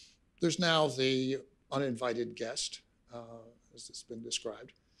 there's now the uninvited guest, as it's been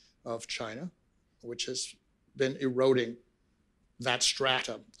described, of China, which has been eroding that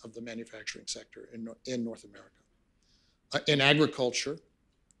strata of the manufacturing sector in North America. In agriculture,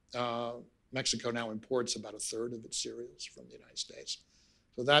 Mexico now imports about 1/3 of its cereals from the United States.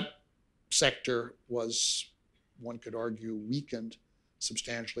 So that sector was, one could argue, weakened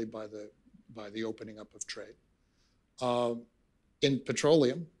substantially by the opening up of trade. In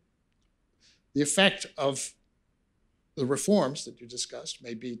petroleum, the effect of the reforms that you discussed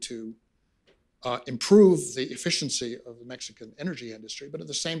may be to improve the efficiency of the Mexican energy industry, but at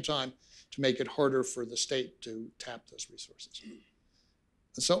the same time to make it harder for the state to tap those resources.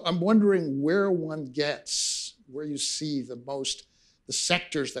 And so I'm wondering where you see the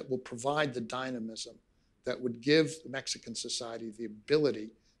sectors that will provide the dynamism that would give the Mexican society the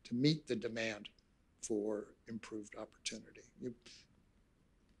ability to meet the demand for improved opportunity.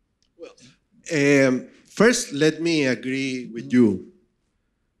 Well, first, let me agree with you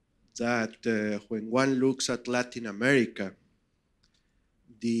that when one looks at Latin America,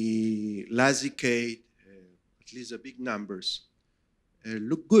 the last decade, at least the big numbers,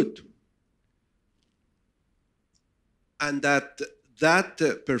 look good. And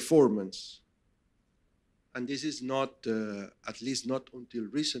that performance, and this is not, at least not until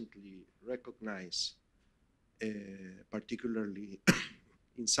recently, recognized, particularly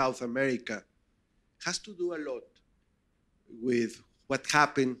in South America, has to do a lot with what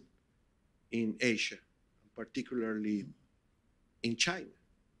happened in Asia, particularly in China.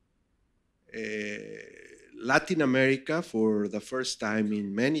 Latin America, for the first time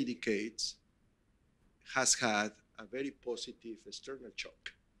in many decades, has had a very positive external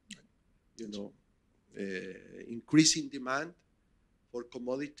shock. You know, increasing demand for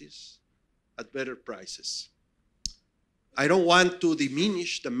commodities at better prices. I don't want to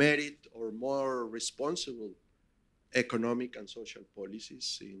diminish the merit or more responsible economic and social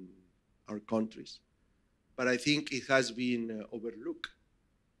policies in our countries, but I think it has been overlooked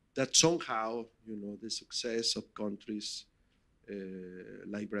that somehow, you know, the success of countries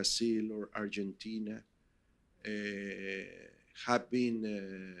like Brazil or Argentina have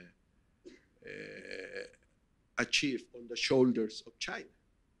been achieved on the shoulders of China.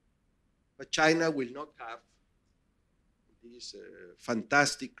 But China will not have these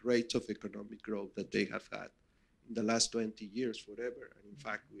fantastic rates of economic growth that they have had in the last 20 years forever. And in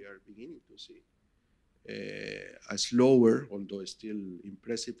fact, we are beginning to see a slower, although still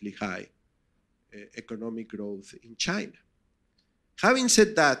impressively high, economic growth in China. Having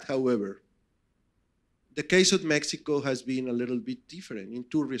said that, however, the case of Mexico has been a little bit different in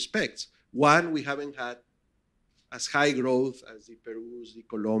 2 respects. One, we haven't had as high growth as the Perus, the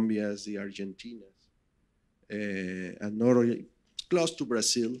Colombias, the Argentinas, and not only close to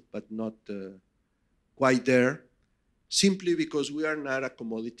Brazil, but not quite there, simply because we are not a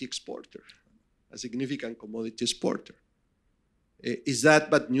commodity exporter, a significant commodity exporter. Is that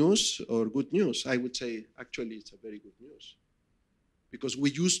bad news or good news? I would say actually it's a very good news, because we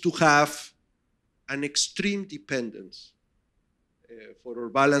used to have an extreme dependence for our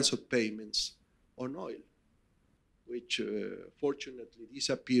balance of payments on oil, which fortunately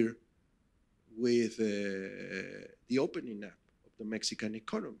disappeared with the opening up of the Mexican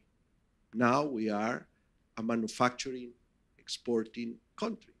economy. Now we are a manufacturing, exporting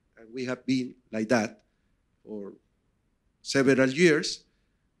country, and we have been like that for several years.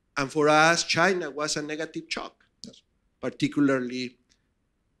 And for us, China was a negative shock, yes, particularly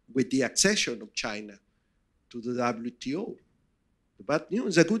with the accession of China to the WTO. The bad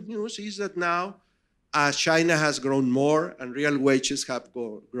news, the good news is that now, as China has grown more and real wages have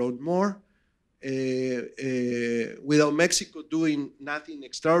grown more, without Mexico doing nothing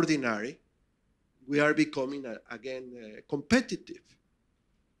extraordinary, we are becoming again competitive.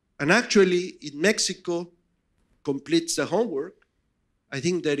 And actually, if Mexico completes the homework, I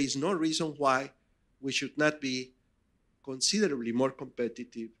think there is no reason why we should not be considerably more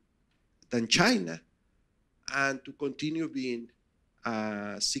competitive than China, and to continue being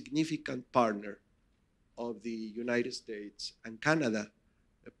a significant partner of the United States and Canada,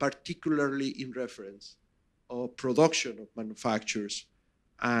 particularly in reference of production of manufacturers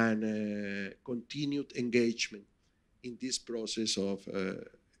and continued engagement in this process of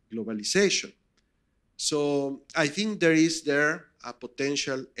globalization. So I think there is a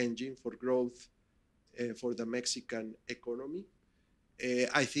potential engine for growth for the Mexican economy.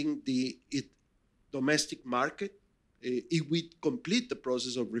 I think the domestic market, if we complete the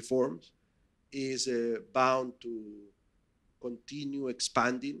process of reforms, is bound to continue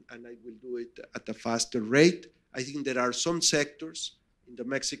expanding, and I will do it at a faster rate. I think there are some sectors in the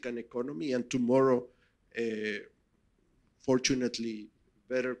Mexican economy, and tomorrow, fortunately,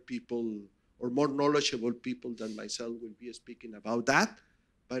 better people or more knowledgeable people than myself will be speaking about that.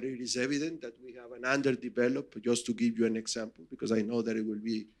 But it is evident that we have an underdeveloped, just to give you an example, because I know that it will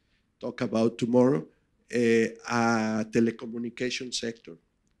be talked about tomorrow, a telecommunication sector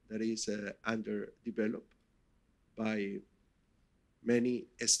that is underdeveloped by many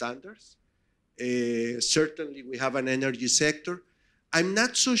standards. Certainly, we have an energy sector. I'm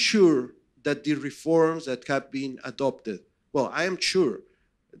not so sure that the reforms that have been adopted, well, I am sure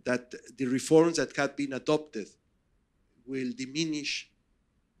that the reforms that have been adopted will diminish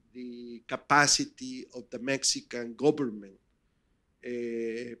the capacity of the Mexican government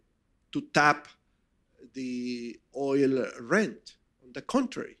to tap the oil rent. On the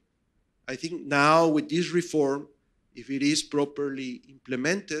contrary, I think now with this reform, if it is properly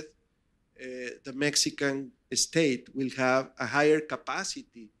implemented, the Mexican state will have a higher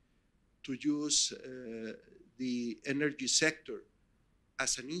capacity to use the energy sector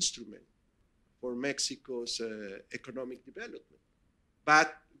as an instrument for Mexico's economic development.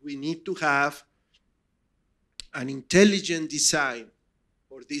 But we need to have an intelligent design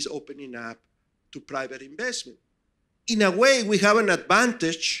for this opening up to private investment. In a way, we have an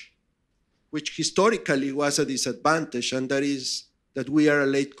advantage, which historically was a disadvantage, and that is that we are a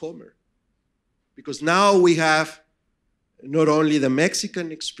latecomer. Because now we have not only the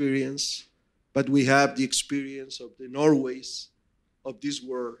Mexican experience, but we have the experience of the Norways of this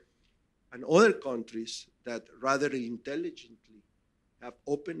world and other countries that rather intelligently have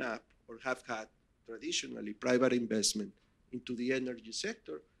opened up or have had traditionally private investment into the energy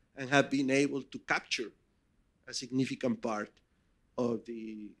sector and have been able to capture a significant part of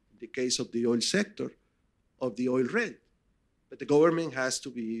the case of the oil sector, of the oil rent. But the government has to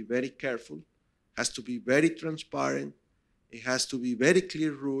be very careful, has to be very transparent, it has to be very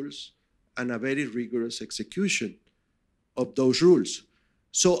clear rules and a very rigorous execution of those rules.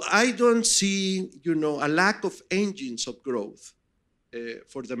 So I don't see, a lack of engines of growth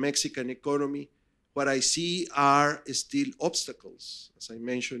for the Mexican economy. What I see are still obstacles, as I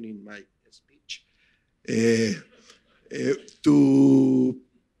mentioned in my speech, to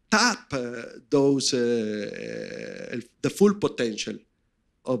tap the full potential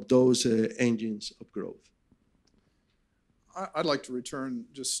of those engines of growth. I'd like to return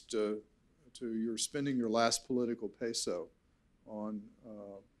just to your spending your last political peso on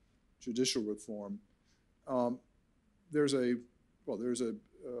judicial reform. There's a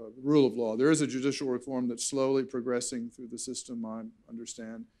rule of law. There is a judicial reform that's slowly progressing through the system, I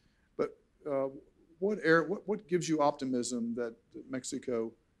understand. But what gives you optimism that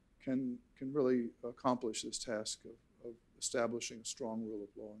Mexico can really accomplish this task of establishing a strong rule of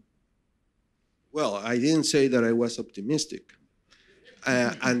law? Well, I didn't say that I was optimistic.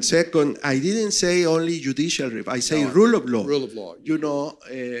 And second, I didn't say only judicial reform. I say rule of law. Rule of law.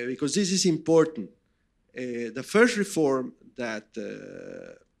 Because this is important. The first reform that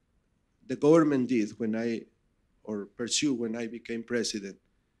the government did pursued when I became president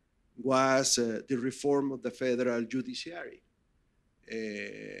was the reform of the federal judiciary.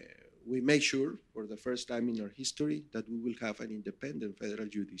 We made sure for the first time in our history that we will have an independent federal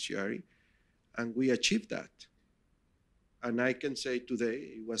judiciary, and we achieved that. And I can say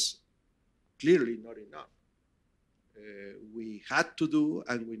today it was clearly not enough. We had to do,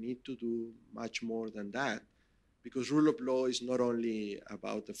 and we need to do much more than that, because rule of law is not only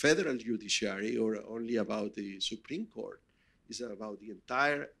about the federal judiciary or only about the Supreme Court. It's about the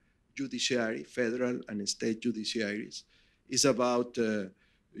entire judiciary, federal and state judiciaries. It's about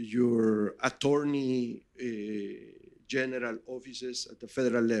your attorney general offices at the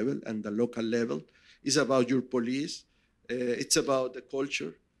federal level and the local level. It's about your police. It's about the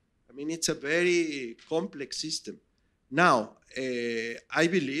culture. I mean, it's a very complex system. Now, I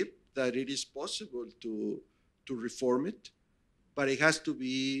believe that it is possible to reform it, but it has to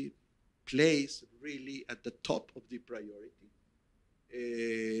be placed really at the top of the priority,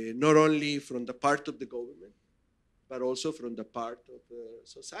 not only from the part of the government, but also from the part of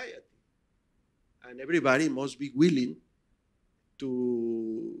society. And everybody must be willing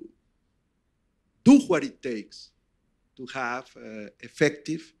to do what it takes to have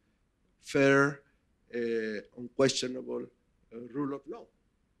effective, fair, unquestionable rule of law.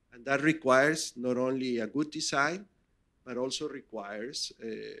 And that requires not only a good design, but also requires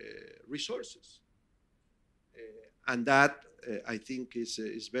resources. And that, I think,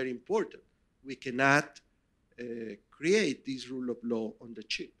 is very important. We cannot create this rule of law on the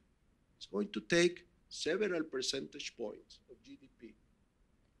cheap. It's going to take several percentage points of GDP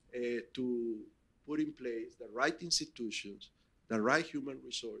to put in place the right institutions, the right human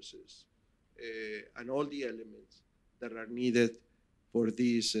resources, and all the elements that are needed for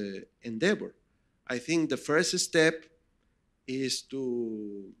this endeavor. I think the first step is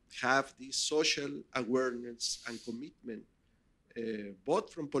to have this social awareness and commitment,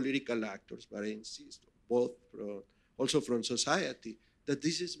 both from political actors, but I insist, also from society, that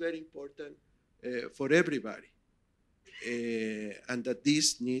this is very important for everybody, and that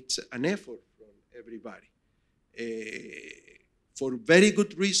this needs an effort from everybody. For very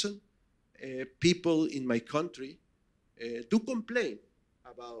good reason, people in my country do complain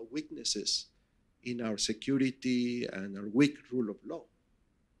about weaknesses in our security and our weak rule of law.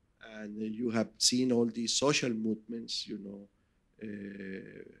 And you have seen all these social movements, you know,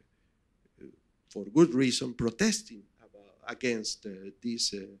 for good reason, protesting against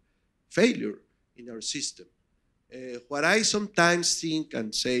this failure in our system. What I sometimes think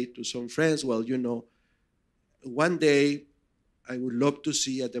and say to some friends, well, you know, one day I would love to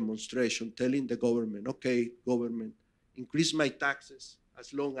see a demonstration telling the government, okay, government, increase my taxes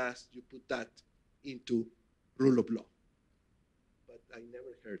as long as you put that into rule of law. But I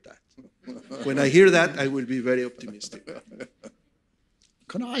never heard that. When I hear that, I will be very optimistic.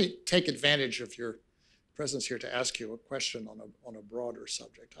 Could I take advantage of your presence here to ask you a question on a broader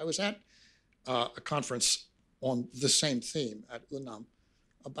subject? I was at a conference on the same theme at UNAM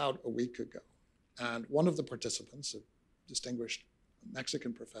about a week ago. And one of the participants, a distinguished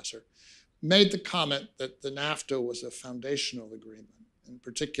Mexican professor, made the comment that the NAFTA was a foundational agreement. In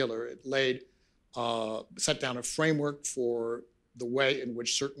particular, it set down a framework for the way in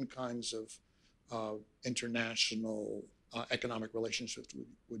which certain kinds of international economic relationships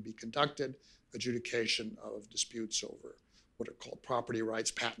would be conducted, adjudication of disputes over what are called property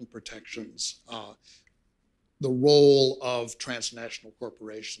rights, patent protections, the role of transnational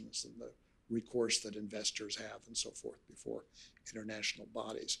corporations and the recourse that investors have and so forth before international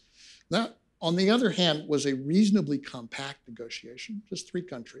bodies. That, on the other hand, was a reasonably compact negotiation, just 3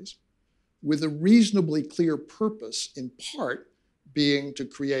 countries, with a reasonably clear purpose, in part being to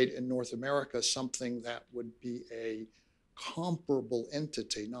create in North America something that would be a comparable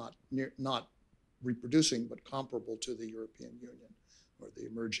entity, not reproducing, but comparable to the European Union or the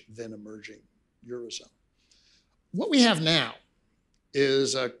then emerging Eurozone. What we have now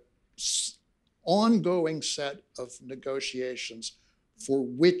is an ongoing set of negotiations for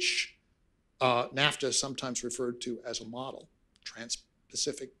which NAFTA is sometimes referred to as a model,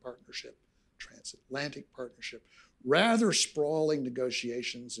 Trans-Pacific Partnership, Transatlantic Partnership, rather sprawling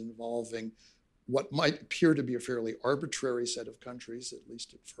negotiations involving what might appear to be a fairly arbitrary set of countries, at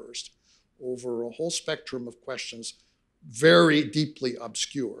least at first, over a whole spectrum of questions, very deeply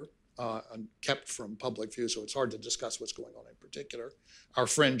obscure and kept from public view, so it's hard to discuss what's going on in particular. Our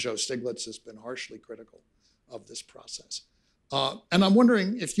friend Joe Stiglitz has been harshly critical of this process. And I'm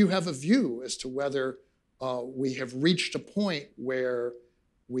wondering if you have a view as to whether we have reached a point where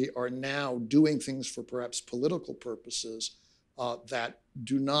we are now doing things for perhaps political purposes that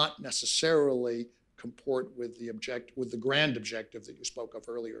do not necessarily comport with the grand objective that you spoke of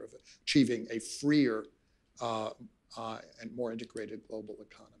earlier of achieving a freer and more integrated global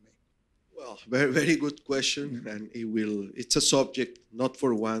economy. Well, very, very good question, and it's a subject not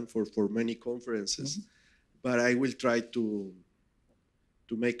for one, for many conferences, but I will try to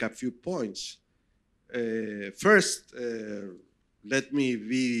make a few points. First, let me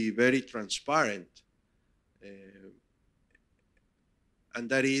be very transparent, and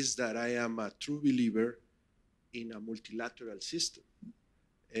that is that I am a true believer in a multilateral system.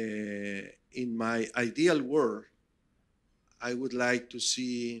 In my ideal world, I would like to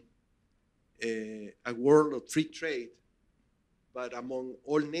see a world of free trade, but among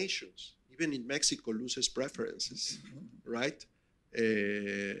all nations. Even in Mexico loses preferences, right?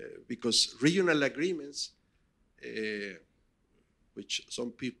 Because regional agreements, which some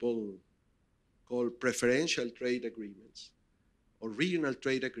people call preferential trade agreements or regional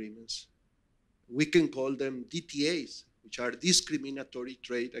trade agreements, we can call them DTAs, which are discriminatory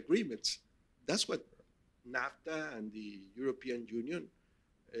trade agreements. That's what NAFTA and the European Union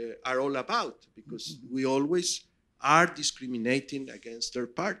are all about, because we always are discriminating against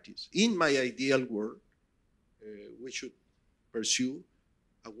third parties. In my ideal world, we should pursue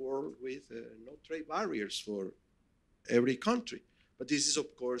a world with no trade barriers for every country. But this is,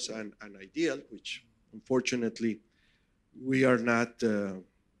 of course, an ideal, which unfortunately we are not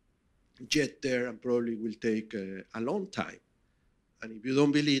yet there, and probably will take a long time. And if you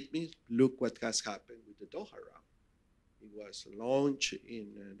don't believe me, look what has happened with the Doha round. It was launched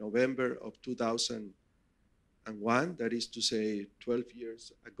in November of 2001, that is to say 12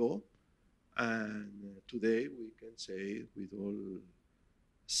 years ago. And today we can say with all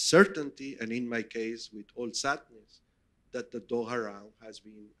certainty, and in my case with all sadness, that the Doha round has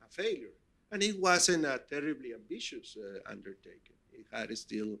been a failure. And it wasn't a terribly ambitious undertaking. It had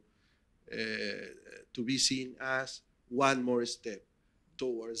still to be seen as one more step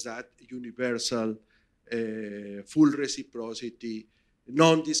towards that universal, full reciprocity,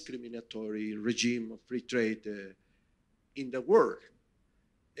 non-discriminatory regime of free trade in the world.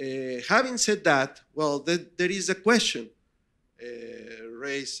 Having said that, well, there is a question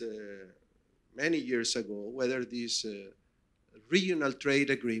raised many years ago, whether these regional trade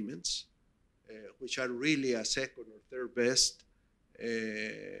agreements, which are really a second or third best,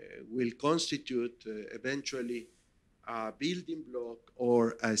 will constitute eventually a building block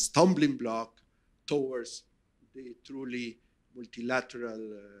or a stumbling block towards the truly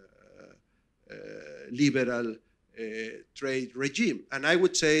multilateral liberal trade regime. And I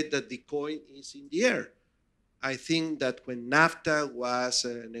would say that the coin is in the air. I think that when NAFTA was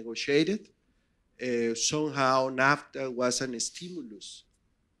negotiated, somehow NAFTA was an stimulus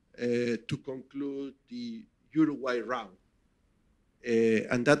to conclude the Uruguay round.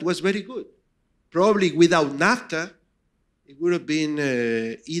 And that was very good. Probably without NAFTA, it would have been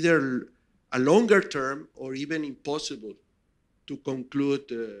either a longer term or even impossible to conclude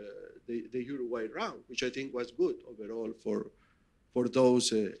the Uruguay round, which I think was good overall for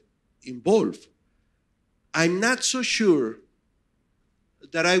those involved. I'm not so sure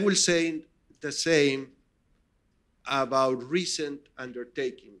that I will say the same about recent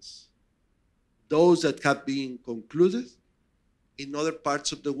undertakings, those that have been concluded in other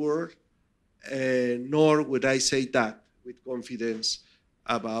parts of the world, nor would I say that with confidence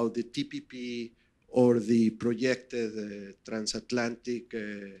about the TPP or the projected transatlantic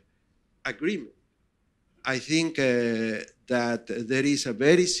agreement. I think that there is a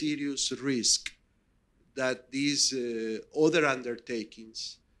very serious risk that these other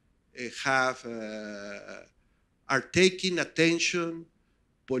undertakings are taking attention,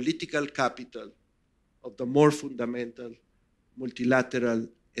 political capital of the more fundamental multilateral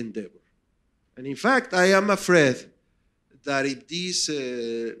endeavor. And in fact, I am afraid that if these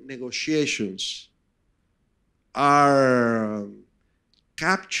negotiations are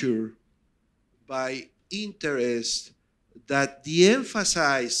captured by interests that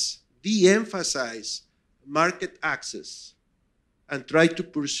de-emphasize market access and try to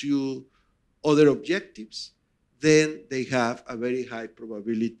pursue other objectives, then they have a very high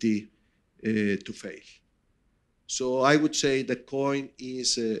probability to fail. So I would say the coin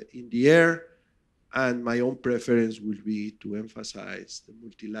is in the air, and my own preference will be to emphasize the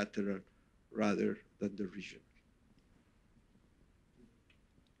multilateral rather than the regional.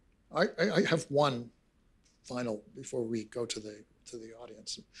 I have one final before we go to the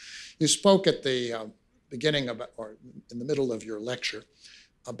audience. You spoke at the beginning about, or in the middle of your lecture,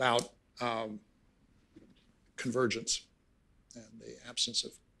 about convergence and the absence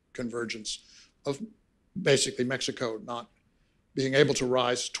of convergence of basically Mexico not being able to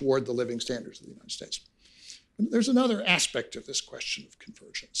rise toward the living standards of the United States. And there's another aspect of this question of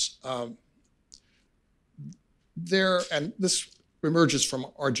convergence. And this emerges from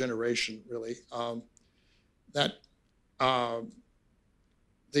our generation, really, that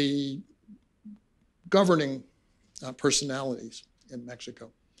the governing personalities in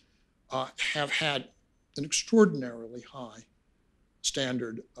Mexico have had an extraordinarily high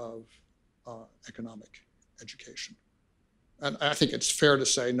standard of economic education. And I think it's fair to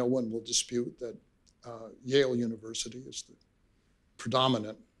say no one will dispute that Yale University is the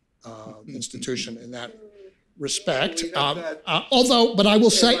predominant institution in that respect. But I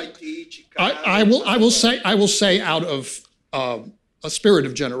will say, I will say out of a spirit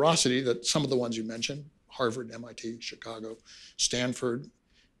of generosity that some of the ones you mentioned, Harvard, MIT, Chicago, Stanford,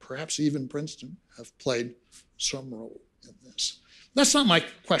 perhaps even Princeton, have played some role in this. That's not my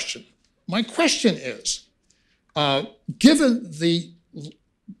question. My question is, given the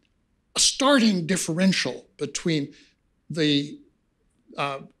starting differential between the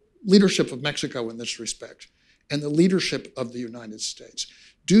leadership of Mexico in this respect and the leadership of the United States,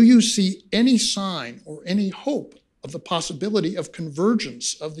 do you see any sign or any hope of the possibility of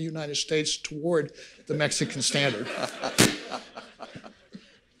convergence of the United States toward the Mexican standard?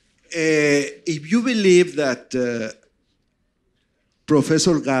 If you believe that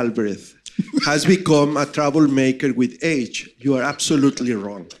Professor Galbraith has become a troublemaker with age, you are absolutely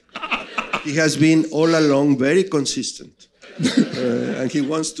wrong. He has been all along very consistent, and he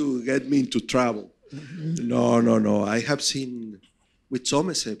wants to get me into trouble. No. I have seen, with some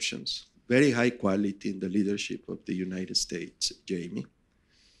exceptions, very high quality in the leadership of the United States, Jamie.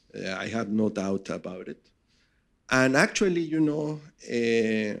 I have no doubt about it. And actually,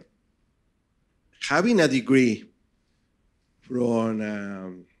 having a degree from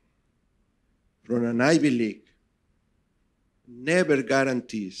an Ivy League never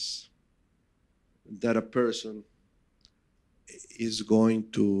guarantees that a person is going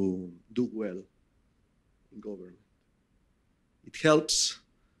to do well in government. It helps,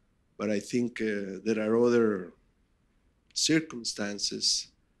 but I think there are other circumstances,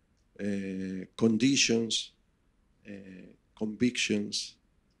 conditions, convictions,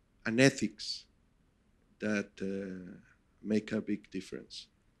 and ethics that make a big difference.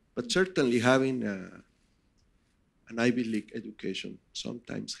 But certainly having an Ivy League education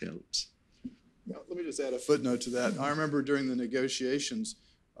sometimes helps. Well, let me just add a footnote to that. I remember during the negotiations,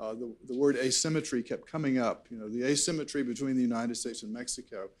 the word asymmetry kept coming up, the asymmetry between the United States and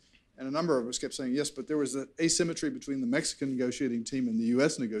Mexico. And a number of us kept saying, yes, but there was an asymmetry between the Mexican negotiating team and the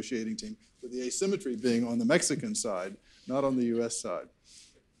U.S. negotiating team, with the asymmetry being on the Mexican side, not on the U.S. side.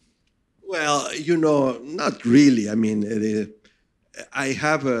 Well, not really. I mean, I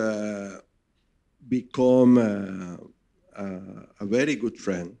have become a very good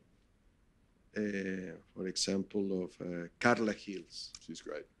friend, for example, of Carla Hills. She's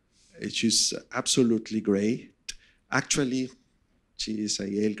great. She's absolutely great. Actually, she is a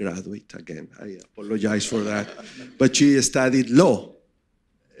Yale graduate again. I apologize for that. But she studied law.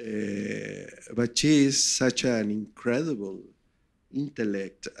 But she is such an incredible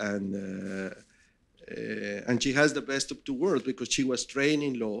intellect, and she has the best of two worlds because she was trained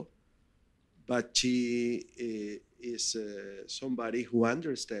in law, but she is somebody who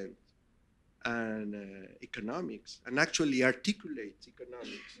understands economics and actually articulates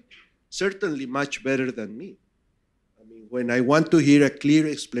economics certainly much better than me. I mean, when I want to hear a clear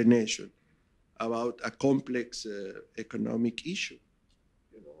explanation about a complex economic issue,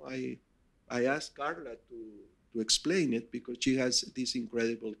 I ask Carla to explain it because she has this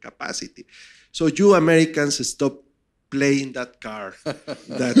incredible capacity. So you Americans stop playing that card.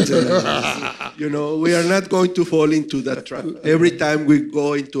 That we are not going to fall into that trap. Every time we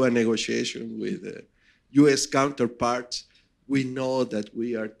go into a negotiation with U.S. counterparts, we know that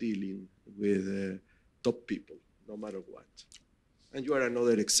we are dealing with top people, no matter what. And you are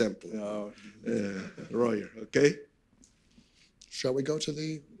another example, Roger. Okay. Shall we go to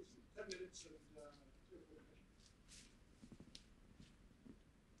the?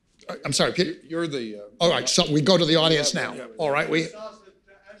 I'm sorry, Peter. You're the... All right, so we go to the audience now. All right, we... As Dr.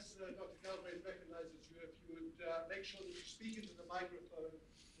 Galbraith recognizes you, if you would make sure that you speak into the microphone,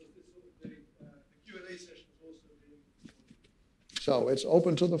 because the Q&A session is also being... So it's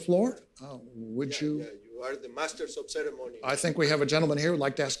open to the floor. Would you... Yeah, you are the masters of ceremony. I think we have a gentleman here who would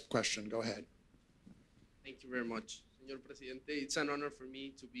like to ask a question. Go ahead. Thank you very much. Señor Presidente, it's an honor for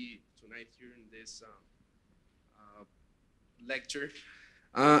me to be tonight here in this lecture.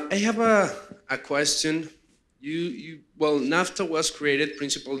 I have a question. Well, NAFTA was created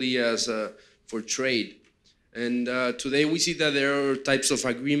principally as for trade. And today we see that there are types of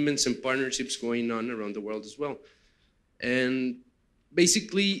agreements and partnerships going on around the world as well. And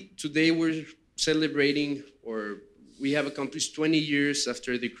basically today we're celebrating, or we have accomplished 20 years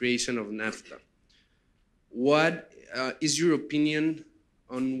after the creation of NAFTA. What is your opinion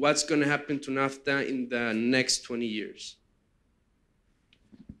on what's going to happen to NAFTA in the next 20 years?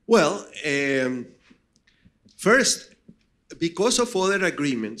 Well, first, because of other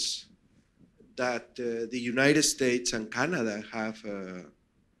agreements that the United States and Canada have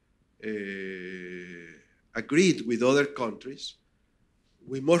agreed with other countries,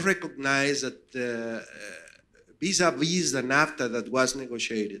 we must recognize that vis-a-vis the NAFTA that was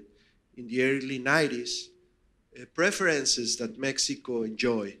negotiated in the early 90s, preferences that Mexico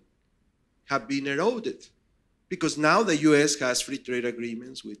enjoyed have been eroded. Because now the U.S. has free trade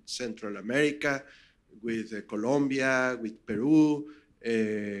agreements with Central America, with Colombia, with Peru,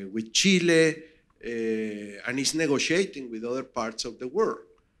 with Chile, and is negotiating with other parts of the world.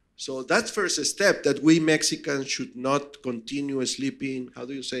 So that's first step, that we Mexicans should not continue sleeping, how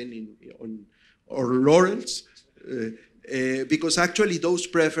do you say, on our laurels, because actually those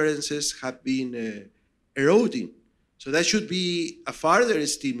preferences have been eroding. So that should be a further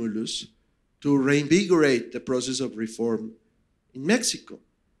stimulus to reinvigorate the process of reform in Mexico,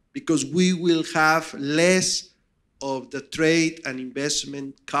 because we will have less of the trade and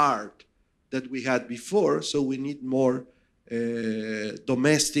investment card that we had before, so we need more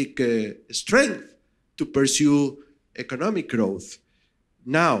domestic strength to pursue economic growth.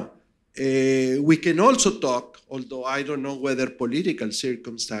 Now, we can also talk, although I don't know whether political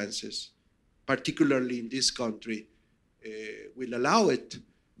circumstances, particularly in this country, will allow it,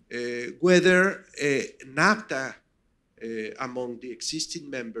 whether NAFTA among the existing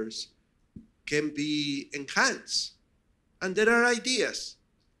members can be enhanced. And there are ideas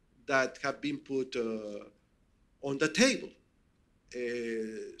that have been put on the table.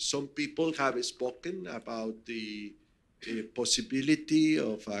 Some people have spoken about the possibility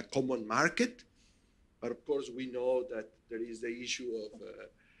of a common market, but of course we know that there is the issue of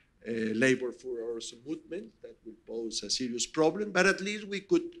labor force movement that will pose a serious problem, but at least we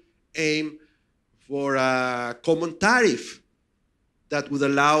could aim for a common tariff that would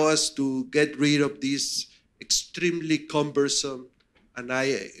allow us to get rid of these extremely cumbersome and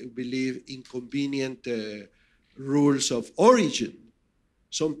I believe inconvenient rules of origin.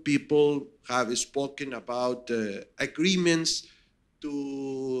 Some people have spoken about agreements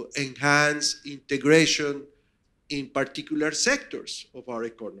to enhance integration in particular sectors of our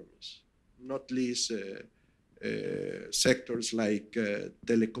economies, not least sectors like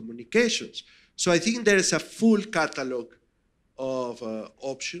telecommunications. So I think there is a full catalog of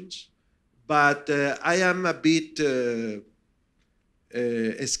options, but I am a bit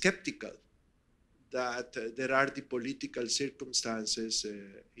skeptical that there are the political circumstances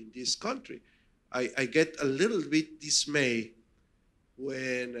in this country. I get a little bit dismayed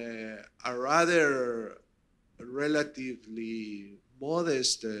when a rather relatively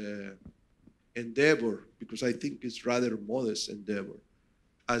modest endeavor, because I think it's rather modest endeavor,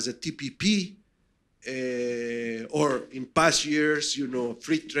 as a TPP, or in past years, you know,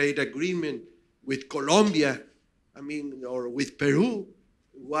 free trade agreement with Colombia, I mean, or with Peru,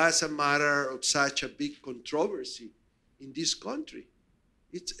 was a matter of such a big controversy in this country.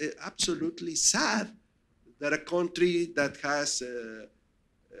 It's absolutely sad that a country that has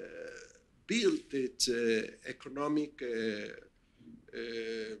built its economic,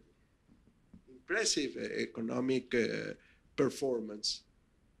 impressive economic performance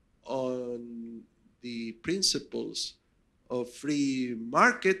on the principles of free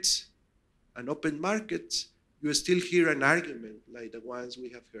markets and open markets, you still hear an argument like the ones we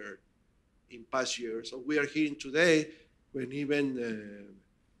have heard in past years, or we are hearing today, when even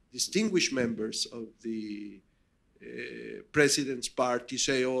distinguished members of the president's party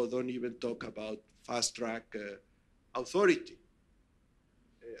say, oh, don't even talk about fast-track authority.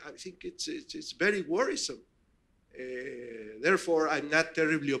 I think it's very worrisome. Therefore, I'm not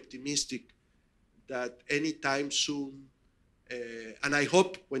terribly optimistic that anytime soon, and I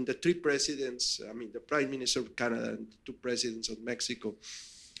hope when the three presidents, I mean the Prime Minister of Canada and the two presidents of Mexico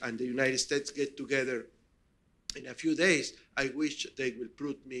and the United States get together in a few days, I wish they will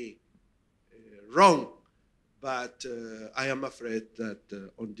prove me wrong, but I am afraid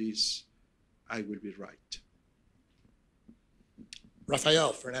that on this I will be right.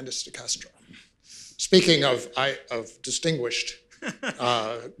 Rafael Fernandez de Castro. Speaking of distinguished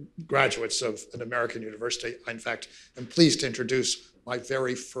graduates of an American university, I, in fact, am pleased to introduce my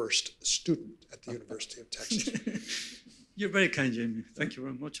very first student at the University of Texas. You're very kind, Jamie. Thank you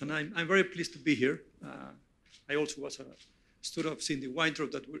very much. And I'm very pleased to be here. I also was a student of Cindy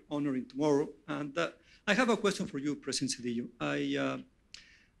Weintraub that we're honoring tomorrow. And I have a question for you, President Zedillo.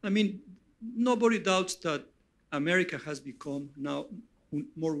 I mean, nobody doubts that America has become now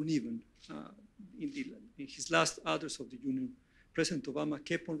more uneven. In his last address of the Union, President Obama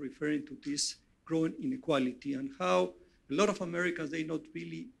kept on referring to this growing inequality and how a lot of Americans, they're not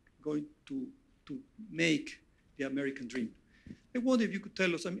really going to make the American dream. I wonder if you could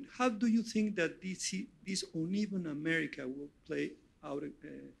tell us, I mean, how do you think that this uneven America will play out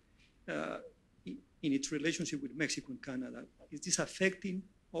in its relationship with Mexico and Canada? Is this affecting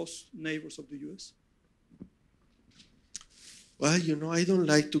us neighbors of the US? Well, you know, I don't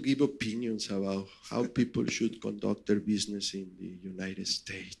like to give opinions about how people should conduct their business in the United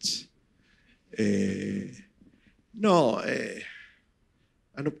States. And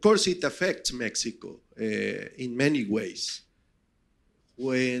of course it affects Mexico in many ways.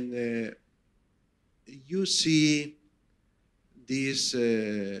 When you see this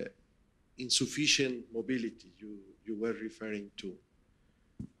insufficient mobility you were referring to.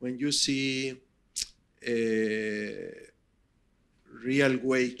 When you see real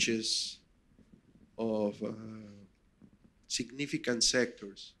wages of significant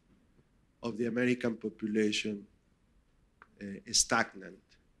sectors of the American population stagnant,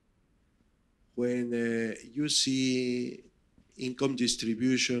 when you see income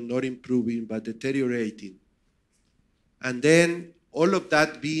distribution not improving but deteriorating, and then all of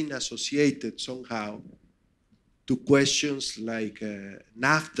that being associated somehow to questions like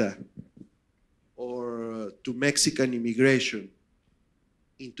NAFTA or to Mexican immigration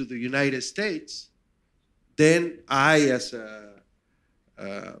into the United States, then I, as a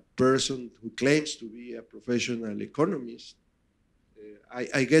person who claims to be a professional economist,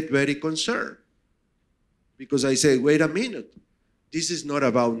 I get very concerned, because I say, wait a minute, this is not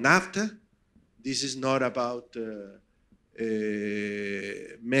about NAFTA, this is not about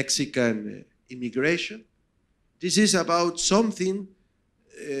Mexican immigration, this is about something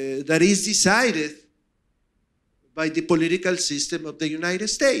that is decided by the political system of the United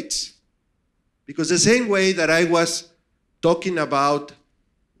States. Because the same way that I was talking about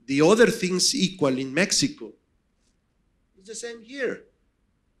the other things equal in Mexico, it's the same here.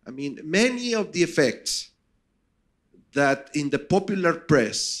 I mean, many of the effects that in the popular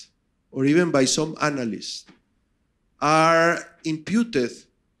press, or even by some analysts, are imputed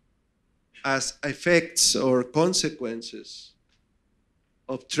as effects or consequences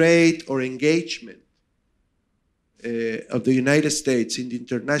of trade or engagement of the United States in the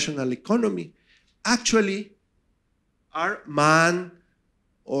international economy, actually are man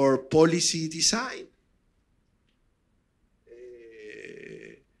or policy design.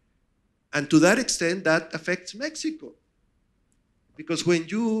 And to that extent, that affects Mexico. Because when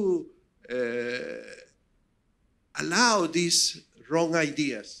you allow these wrong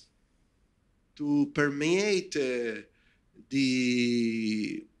ideas to permeate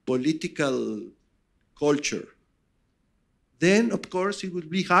the political culture, then of course it will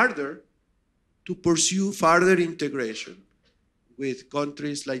be harder to pursue further integration with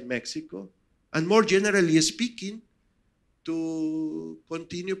countries like Mexico, and more generally speaking, to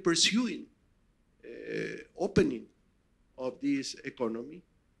continue pursuing opening of this economy.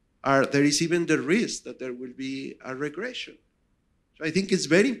 There is even the risk that there will be a regression. So I think it's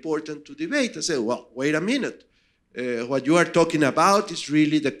very important to debate and say, well, wait a minute. What you are talking about is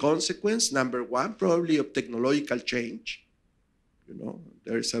really the consequence, number one, probably of technological change. You know,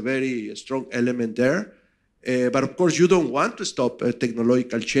 there's a very strong element there. But of course, you don't want to stop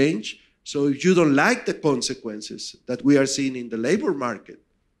technological change. So if you don't like the consequences that we are seeing in the labor market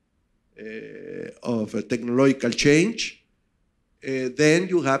of technological change, then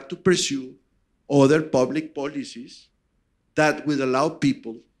you have to pursue other public policies that will allow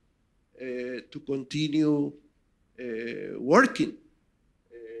people to continue working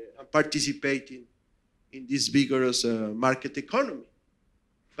and participating in this vigorous market economy.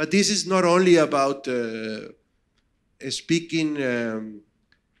 But this is not only about speaking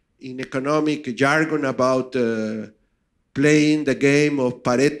in economic jargon about playing the game of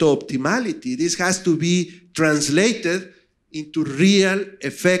Pareto optimality. This has to be translated into real,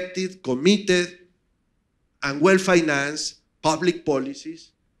 effective, committed, and well-financed public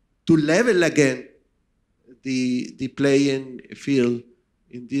policies to level again the playing field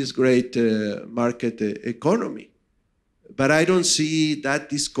in this great market economy. But I don't see that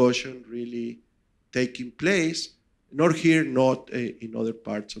discussion really taking place, nor here, not in other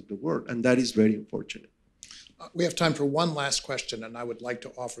parts of the world, and that is very unfortunate. We have time for one last question, and I would like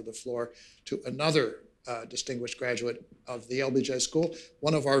to offer the floor to another distinguished graduate of the LBJ School,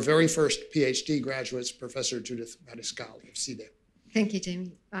 one of our very first PhD graduates, Professor Judith Mariscal of CIDE. Thank you,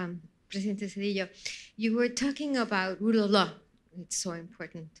 Jamie. President Zedillo, you were talking about rule of law. It's so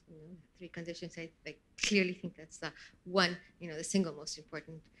important. You know, three conditions. I clearly think that's the one, the single most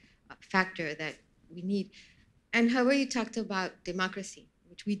important factor that we need. And however, you talked about democracy,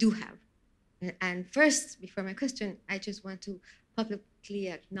 which we do have. And first, before my question, I just want to publicly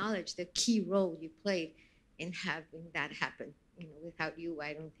acknowledge the key role you played in having that happen. Without you,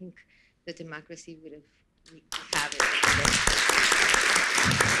 I don't think the democracy would have it.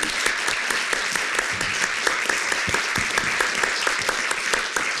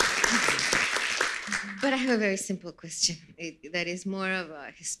 But I have a very simple question that is more of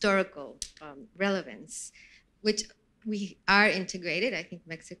a historical relevance, which we are integrated. I think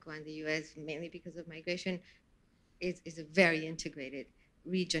Mexico and the US, mainly because of migration, is a very integrated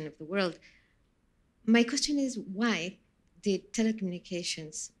region of the world. My question is, why did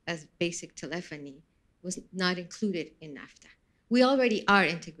telecommunications as basic telephony was not included in NAFTA? we already are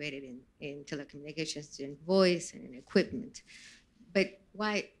integrated in telecommunications, in voice and in equipment. But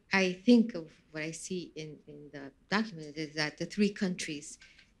why I think of what I see in the document is that the three countries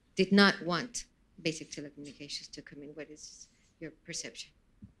did not want basic telecommunications to come in. What is your perception?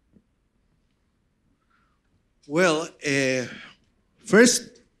 Well, first,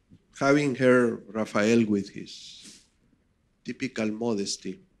 having heard Rafael with his typical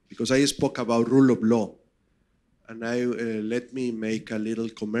modesty, because I spoke about rule of law, and let me make a little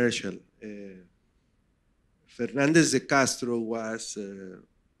commercial. Fernandez de Castro was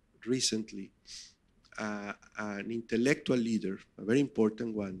recently an intellectual leader, a very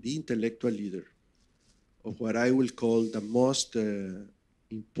important one, the intellectual leader of what I will call the most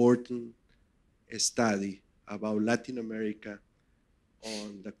important study about Latin America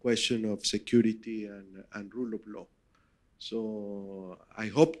on the question of security and rule of law. So I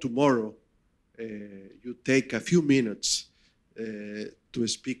hope tomorrow you take a few minutes to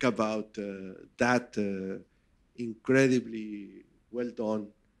speak about that incredibly well done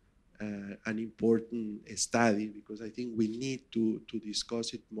and important study, because I think we need to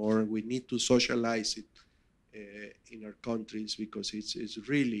discuss it more. We need to socialize it in our countries, because it's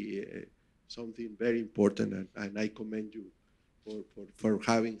really something very important, and I commend you for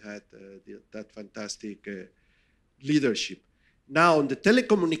having had that fantastic leadership. Now, on the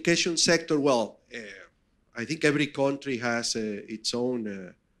telecommunication sector, well, I think every country has its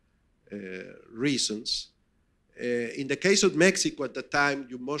own reasons. In the case of Mexico at the time,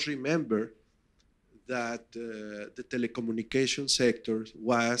 you must remember that the telecommunication sector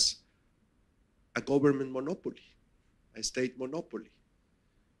was a government monopoly, a state monopoly.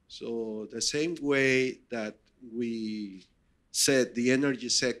 So the same way that we said the energy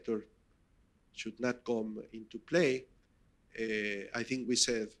sector should not come into play, I think we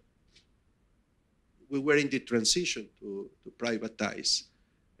said we were in the transition to privatize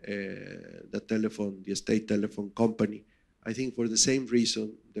the state telephone company. I think for the same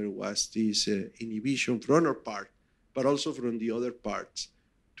reason there was this inhibition from our part, but also from the other parts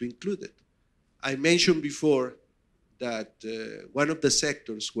to include it. I mentioned before that one of the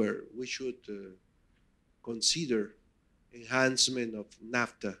sectors where we should consider enhancement of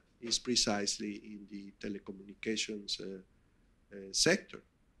NAFTA is precisely in the telecommunications sector.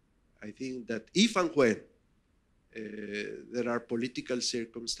 I think that if and when there are political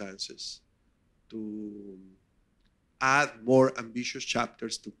circumstances to add more ambitious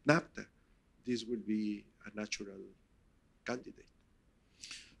chapters to NAFTA, this will be a natural candidate.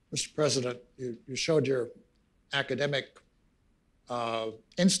 Mr. President, you showed your academic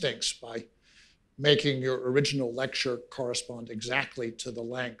instincts by making your original lecture correspond exactly to the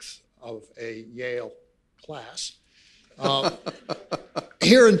length of a Yale class.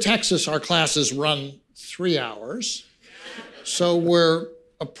 Here in Texas, our classes run 3 hours, so we're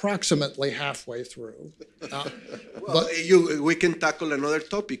approximately halfway through. We can tackle another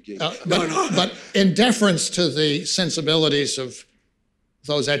topic. But in deference to the sensibilities of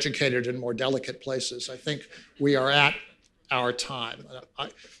those educated in more delicate places, I think we are at our time.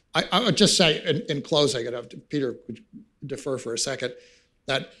 I would just say in closing, and Peter would defer for a second,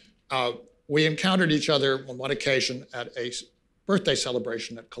 that we encountered each other on one occasion at a birthday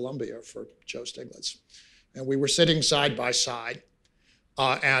celebration at Columbia for Joe Stiglitz. And we were sitting side by side,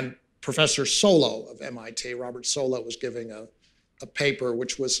 and Professor Solow of MIT, Robert Solow, was giving a paper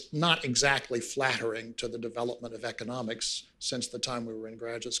which was not exactly flattering to the development of economics since the time we were in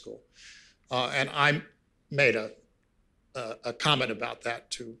graduate school. And I made a comment about that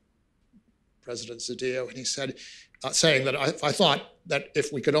to President Zedillo, and he said, saying that I thought that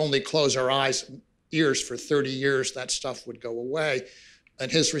if we could only close our eyes and ears for 30 years, that stuff would go away.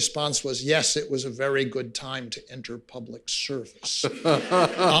 And his response was, yes, it was a very good time to enter public service.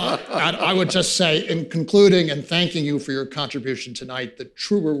 And I would just say, in concluding and thanking you for your contribution tonight, that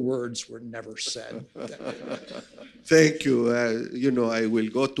truer words were never said. Thank you. I will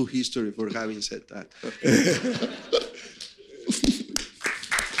go to history for having said that.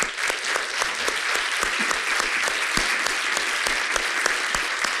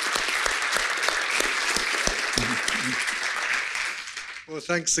 Well,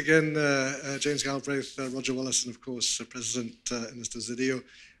 thanks again, James Galbraith, Roger Wallace, and of course, President Ernesto Zedillo.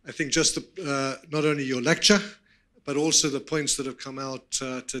 I think just not only your lecture, but also the points that have come out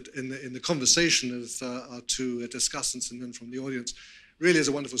in the conversation of our two discussants and then from the audience really is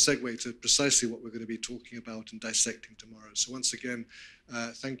a wonderful segue to precisely what we're going to be talking about and dissecting tomorrow. So once again,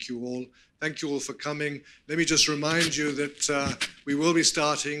 thank you all. Thank you all for coming. Let me just remind you that we will be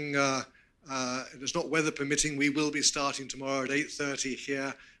starting it's not weather permitting. We will be starting tomorrow at 8:30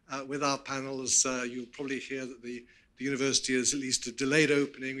 here with our panels. You'll probably hear that the the university is at least a delayed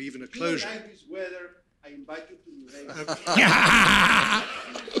opening, even a closure. If you like this weather, I invite you to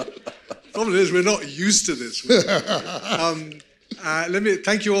Problem is, we're not used to this. Let me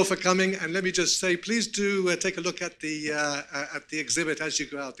thank you all for coming, and let me just say, please do take a look at the exhibit as you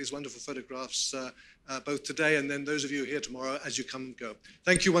go out. These wonderful photographs, both today and then those of you here tomorrow as you come and go.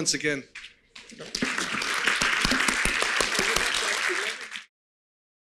 Thank you once again.